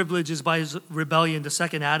his privileges by his rebellion, the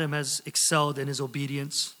second Adam has excelled in his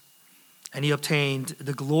obedience. And he obtained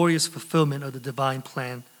the glorious fulfillment of the divine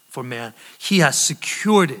plan for man. He has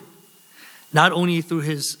secured it, not only through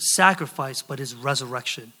his sacrifice, but his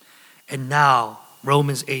resurrection. And now,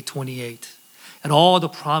 Romans 8:28, and all the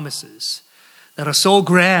promises that are so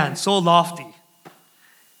grand, so lofty,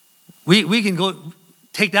 we can go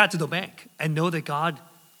take that to the bank and know that God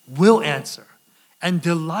will answer and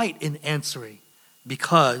delight in answering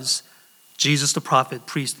because Jesus, the prophet,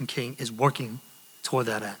 priest, and king, is working toward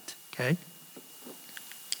that end. Okay.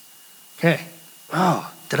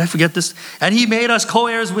 Oh, did I forget this? And he made us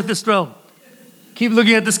co-heirs with his throne. Keep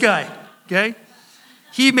looking at this guy. Okay.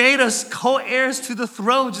 He made us co-heirs to the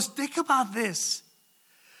throne. Just think about this.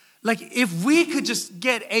 Like if we could just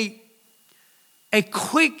get a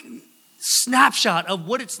quick snapshot of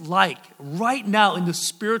what it's like right now in the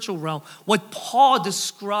spiritual realm, what Paul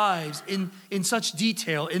describes in such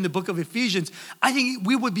detail in the book of Ephesians, I think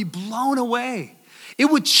we would be blown away. It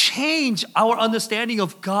would change our understanding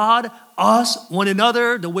of God, us, one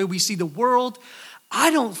another, the way we see the world.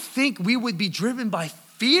 I don't think we would be driven by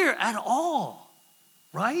fear at all,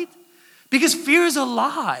 right? Because fear is a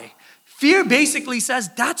lie. Fear basically says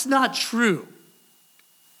that's not true,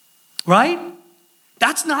 right?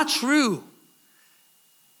 That's not true.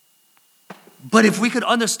 But if we could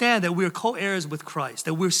understand that we're co-heirs with Christ,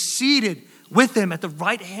 that we're seated with him at the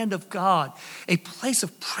right hand of God, a place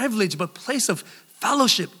of privilege, but place of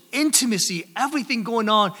fellowship, intimacy, everything going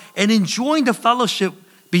on, and enjoying the fellowship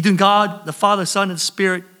between God, the Father, Son, and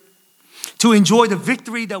Spirit, to enjoy the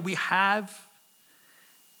victory that we have,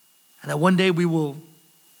 and that one day we will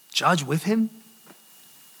judge with him,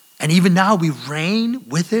 and even now we reign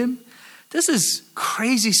with him. This is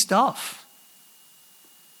crazy stuff.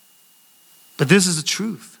 But this is the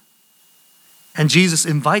truth. And Jesus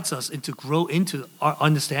invites us to grow into our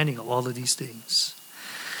understanding of all of these things.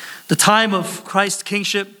 The time of Christ's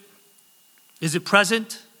kingship, is it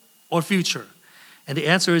present or future? And the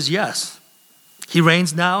answer is yes. He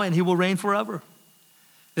reigns now and he will reign forever.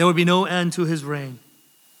 There will be no end to his reign.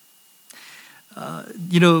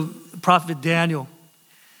 Prophet Daniel,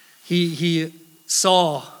 he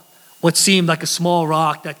saw what seemed like a small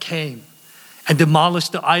rock that came and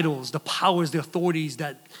demolished the idols, the powers, the authorities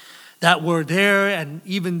that were there and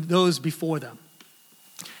even those before them.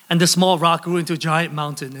 And the small rock grew into a giant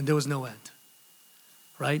mountain and there was no end,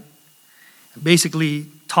 right? Basically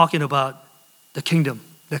talking about the kingdom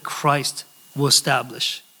that Christ will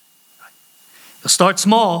establish. It'll start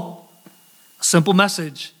small, a simple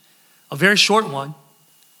message, a very short one.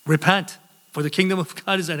 Repent, for the kingdom of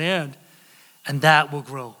God is at hand, and that will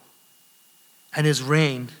grow. And his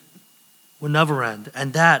reign will never end.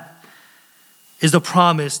 And that is the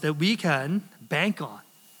promise that we can bank on.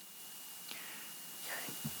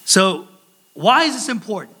 So, why is this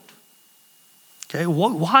important? Okay,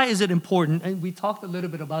 why is it important? And we talked a little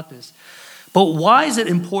bit about this. But why is it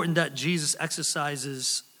important that Jesus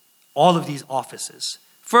exercises all of these offices?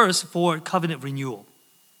 First, for covenant renewal.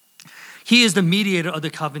 He is the mediator of the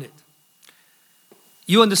covenant.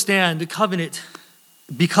 You understand the covenant,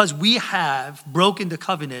 because we have broken the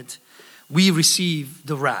covenant, we receive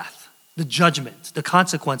the wrath, the judgment, the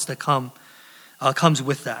consequence that comes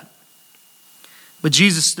with that. But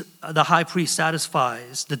Jesus, the high priest,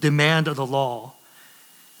 satisfies the demand of the law,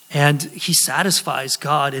 and he satisfies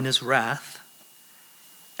God in his wrath,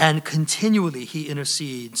 and continually he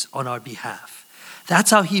intercedes on our behalf.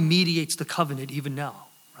 That's how he mediates the covenant even now,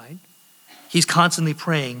 right? He's constantly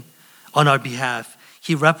praying on our behalf.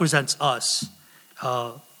 He represents us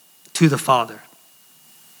to the Father.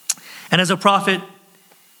 And as a prophet,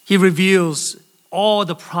 he reveals all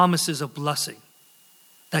the promises of blessing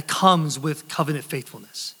that comes with covenant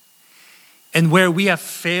faithfulness. And where we have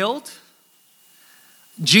failed,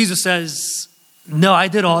 Jesus says, no, I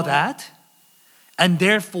did all that. And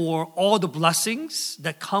therefore, all the blessings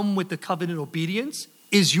that come with the covenant obedience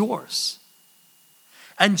is yours.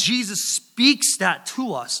 And Jesus speaks that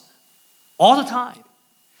to us all the time.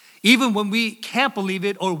 Even when we can't believe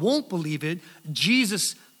it or won't believe it,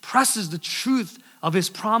 Jesus presses the truth of his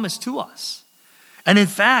promise to us. And in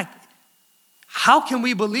fact, how can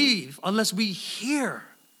we believe unless we hear?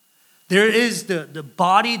 There is the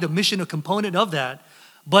body, the mission, a component of that,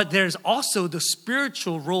 But there's also the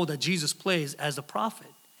spiritual role that Jesus plays as a prophet.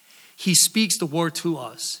 He speaks the word to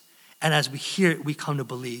us. And as we hear it, we come to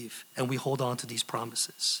believe and we hold on to these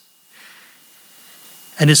promises.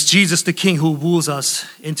 And it's Jesus the King who woos us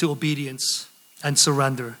into obedience and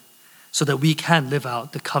surrender so that we can live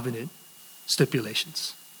out the covenant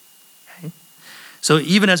stipulations. Okay? So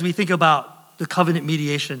even as we think about the covenant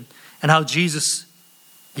mediation and how Jesus,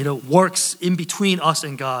 works in between us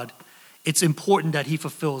and God, it's important that he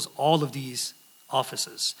fulfills all of these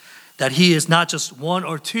offices. That he is not just one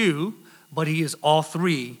or two, but he is all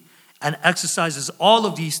three and exercises all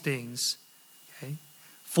of these things, okay,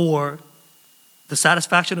 for the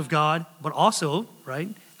satisfaction of God, but also,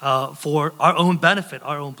 for our own benefit,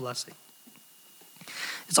 our own blessing.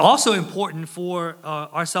 It's also important for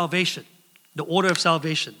our salvation, the order of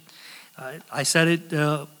salvation. I said it,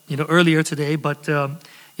 earlier today, but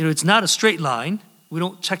it's not a straight line. We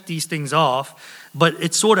don't check these things off, but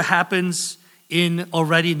it sort of happens in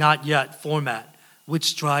already not yet format,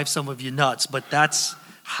 which drives some of you nuts, but that's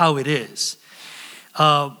how it is.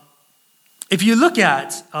 If you look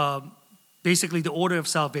at basically the order of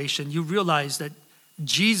salvation, you realize that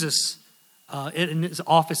Jesus and his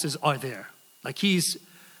offices are there. Like he's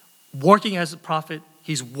working as a prophet,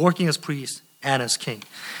 he's working as priest and as king.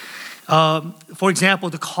 For example,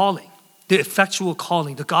 the calling, the effectual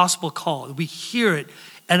calling, the gospel call. We hear it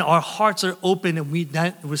and our hearts are open and we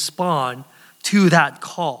then respond to that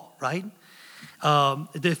call, right? The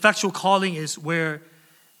effectual calling is where,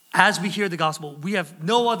 as we hear the gospel, we have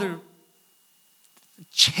no other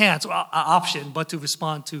chance or option but to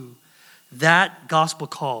respond to that gospel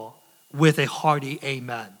call with a hearty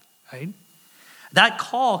amen, right? That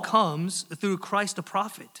call comes through Christ the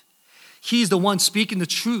prophet. He's the one speaking the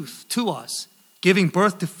truth to us, giving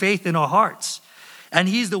birth to faith in our hearts. And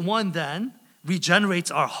he's the one then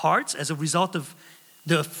regenerates our hearts as a result of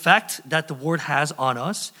the effect that the word has on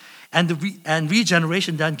us. And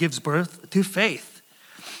regeneration then gives birth to faith.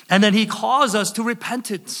 And then he calls us to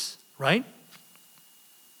repentance, right?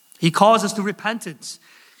 He calls us to repentance.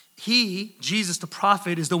 He, Jesus the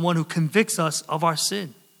prophet, is the one who convicts us of our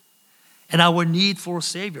sin and our need for a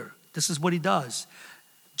Savior. This is what he does.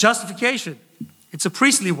 Justification, it's a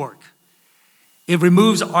priestly work. It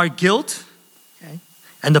removes our guilt, okay,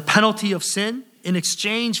 and the penalty of sin in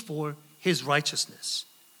exchange for his righteousness.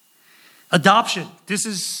 Adoption, this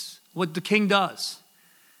is what the king does.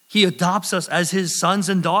 He adopts us as his sons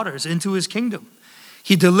and daughters into his kingdom.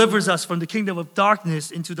 He delivers us from the kingdom of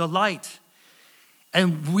darkness into the light.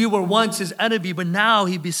 And we were once his enemy, but now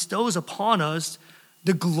he bestows upon us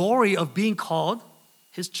the glory of being called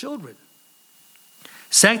his children.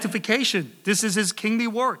 Sanctification, this is his kingly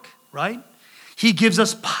work, right? He gives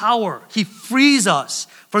us power. He frees us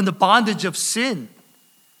from the bondage of sin.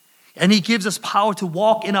 And he gives us power to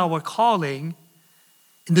walk in our calling,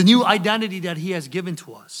 in the new identity that he has given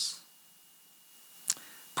to us.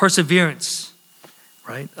 Perseverance,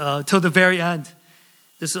 right? Till the very end.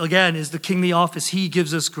 This again is the kingly office. He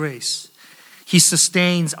gives us grace. He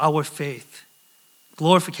sustains our faith.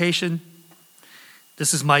 Glorification,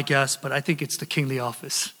 this is my guess, but I think it's the kingly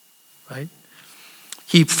office, right?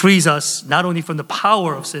 He frees us not only from the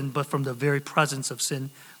power of sin, but from the very presence of sin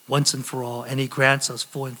once and for all. And he grants us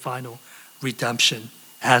full and final redemption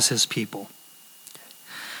as his people.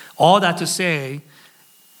 All that to say,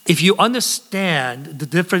 if you understand the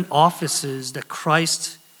different offices that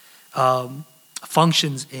Christ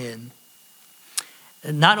functions in,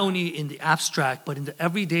 and not only in the abstract, but in the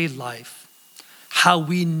everyday life, how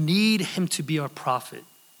we need him to be our prophet,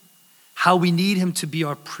 how we need him to be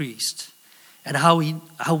our priest, and how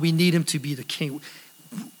we need him to be the king,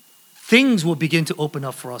 things will begin to open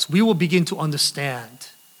up for us. We will begin to understand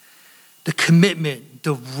the commitment,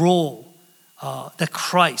 the role that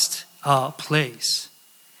Christ plays.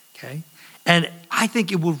 Okay? And I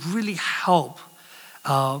think it will really help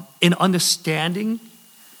in understanding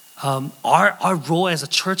our role as a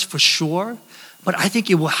church for sure, but I think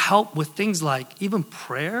it will help with things like even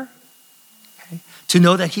prayer, okay? To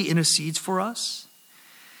know that he intercedes for us.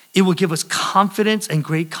 It will give us confidence and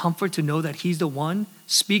great comfort to know that he's the one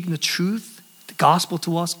speaking the truth, the gospel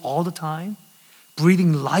to us all the time,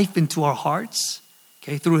 breathing life into our hearts,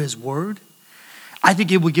 okay, through his word. I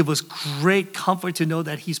think it will give us great comfort to know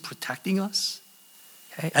that he's protecting us,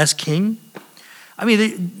 okay, as king. I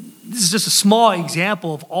mean, this is just a small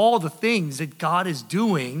example of all the things that God is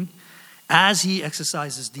doing as he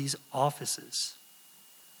exercises these offices.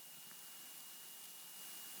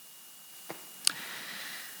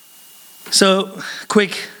 So,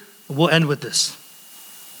 we'll end with this.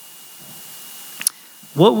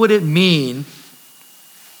 What would it mean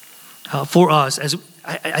for us,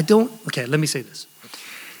 let me say this.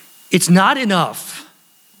 It's not enough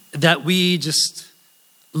that we just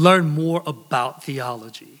learn more about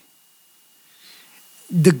theology.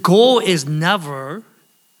 The goal is never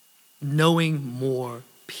knowing more,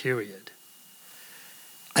 period.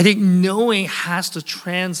 I think knowing has to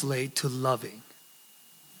translate to loving,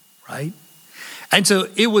 right? And so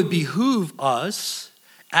it would behoove us,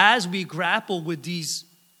 as we grapple with these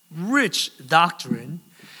rich doctrine,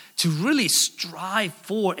 to really strive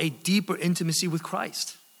for a deeper intimacy with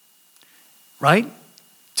Christ, right?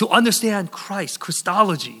 To understand Christ,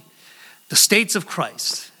 Christology, the states of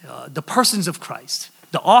Christ, the persons of Christ,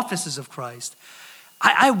 the offices of Christ.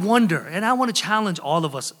 I wonder, and I want to challenge all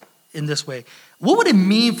of us in this way, what would it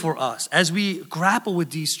mean for us as we grapple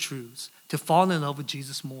with these truths to fall in love with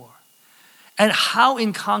Jesus more? And how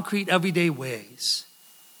in concrete, everyday ways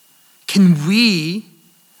can we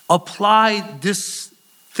apply this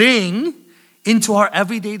thing into our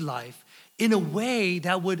everyday life in a way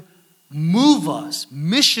that would move us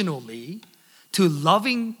missionally to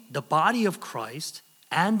loving the body of Christ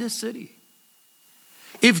and the city?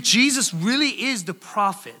 If Jesus really is the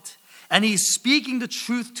prophet and he's speaking the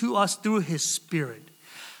truth to us through his Spirit,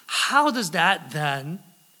 how does that then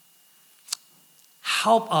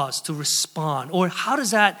help us to respond? Or how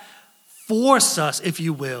does that force us, if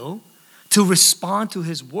you will, to respond to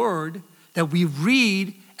his word that we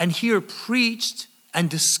read and hear preached and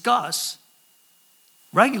discuss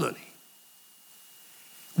regularly?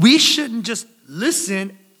 We shouldn't just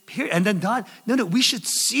listen, period, and then done. No, we should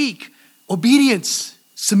seek obedience,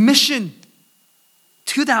 submission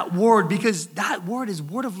to that word, because that word is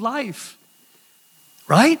word of life,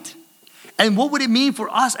 right? And what would it mean for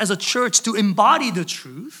us as a church to embody the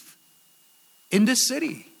truth in this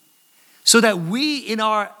city so that we, in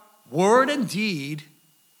our word and deed,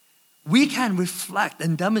 we can reflect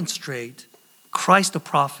and demonstrate Christ the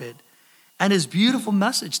prophet and his beautiful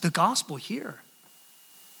message, the gospel here.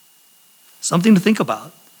 Something to think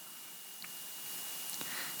about.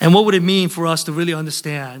 And what would it mean for us to really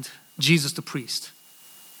understand Jesus the priest?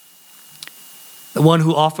 The one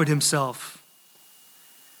who offered himself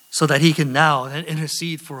so that he can now then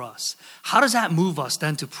intercede for us. How does that move us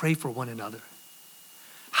then to pray for one another?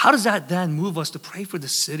 How does that then move us to pray for the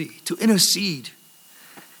city, to intercede?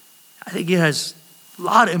 I think it has a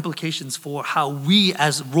lot of implications for how we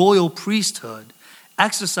as royal priesthood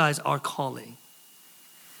exercise our calling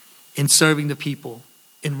in serving the people,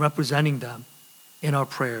 in representing them in our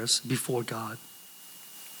prayers before God.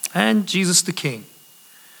 And Jesus the King.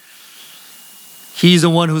 He's the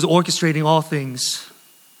one who's orchestrating all things.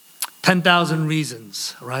 10,000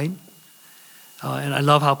 reasons, right? And I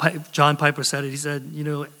love how John Piper said it. He said,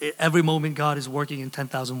 every moment God is working in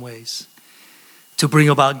 10,000 ways to bring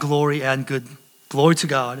about glory and good. Glory to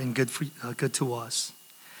God and good to us.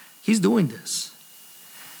 He's doing this.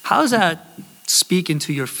 How does that speak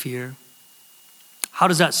into your fear? How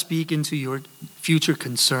does that speak into your future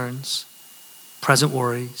concerns, present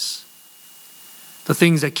worries, the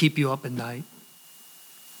things that keep you up at night?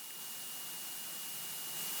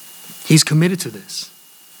 He's committed to this.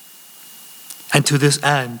 And to this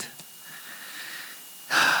end,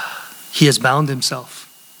 he has bound himself.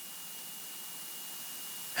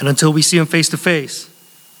 And until we see him face to face,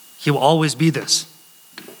 he will always be this.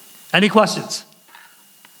 Any questions?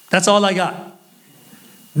 That's all I got.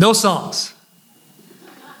 No songs.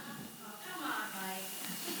 Come on, Mike.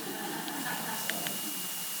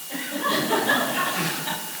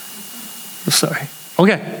 I'm sorry.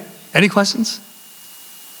 Okay. Any questions?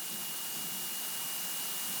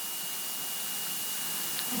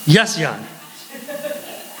 Yes, Jan. You said that you and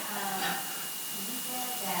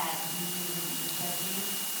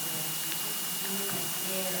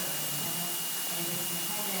there and in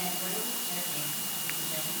heaven, what are we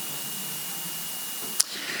judging?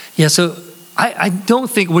 Yeah, so I don't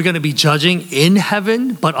think we're going to be judging in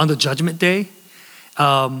heaven, but on the judgment day.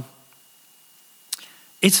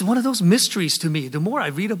 It's one of those mysteries to me. The more I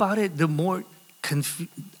read about it, the more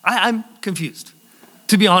I'm confused,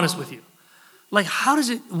 to be honest with you. Like,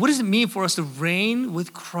 what does it mean for us to reign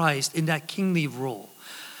with Christ in that kingly role,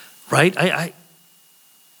 right? I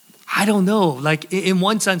don't know. Like, in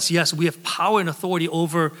one sense, yes, we have power and authority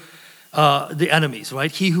over the enemies, right?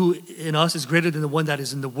 He who in us is greater than the one that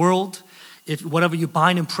is in the world. If whatever you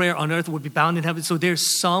bind in prayer on earth would be bound in heaven. So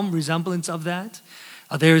there's some resemblance of that.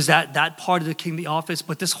 There's that part of the kingly office.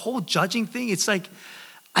 But this whole judging thing, it's like,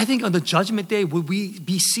 I think on the judgment day, would we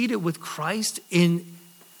be seated with Christ in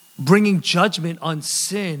bringing judgment on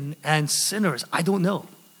sin and sinners? I don't know.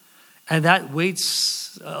 And that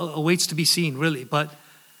awaits to be seen, really. But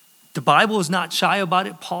The Bible is not shy about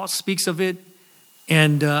it. Paul speaks of it.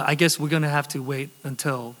 And I guess we're going to have to wait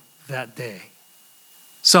until that day.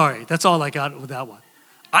 Sorry, that's all I got with that one.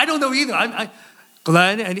 I don't know either.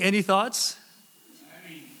 Glenn, any thoughts? I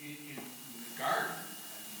mean, in the garden,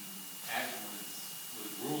 Adam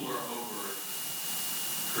was ruler over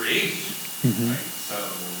creation, right? So,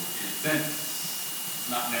 in a sense,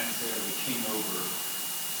 not necessarily king over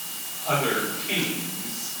other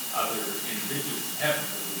kings, other individuals in heaven,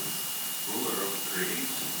 but was ruler over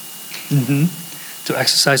creation. To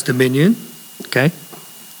exercise dominion. Okay.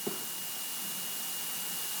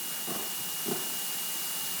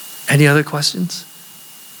 Any other questions?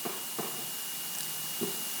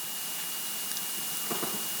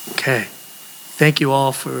 Okay. Thank you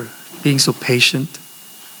all for being so patient.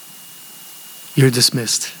 You're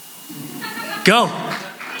dismissed. Go.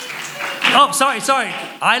 Oh, sorry.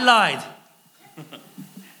 I lied.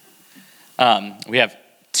 We have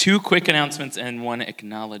 2 quick announcements and 1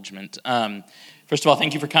 acknowledgement. First of all,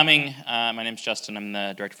 thank you for coming. My name's Justin. I'm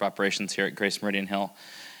the Director of Operations here at Grace Meridian Hill.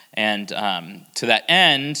 And to that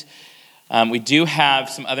end, we do have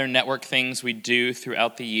some other network things we do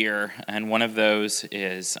throughout the year. And one of those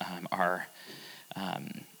is our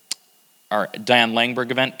Diane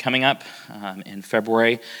Langberg event coming up in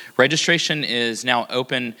February. Registration is now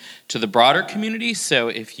open to the broader community, so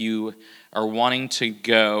if you are wanting to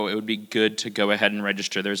go, it would be good to go ahead and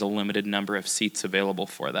register. There's a limited number of seats available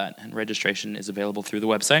for that, and registration is available through the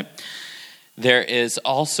website. There is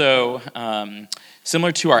also,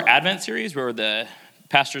 similar to our Advent series, where the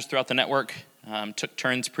pastors throughout the network took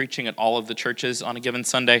turns preaching at all of the churches on a given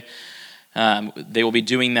Sunday. They will be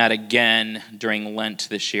doing that again during Lent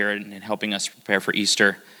this year and helping us prepare for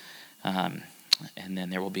Easter. And then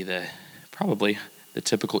there will be probably the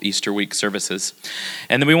typical Easter week services.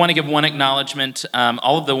 And then we want to give one acknowledgement.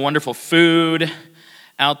 All of the wonderful food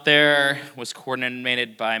out there was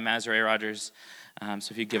coordinated by Mazare Rogers.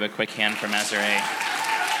 So if you give a quick hand for Mazare.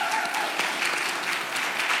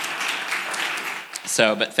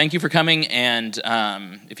 But thank you for coming, and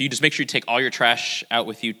if you just make sure you take all your trash out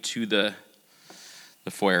with you to the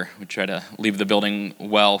foyer. We try to leave the building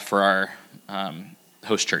well for our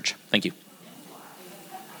host church. Thank you.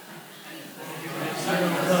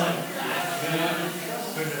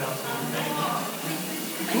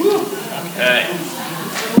 Okay.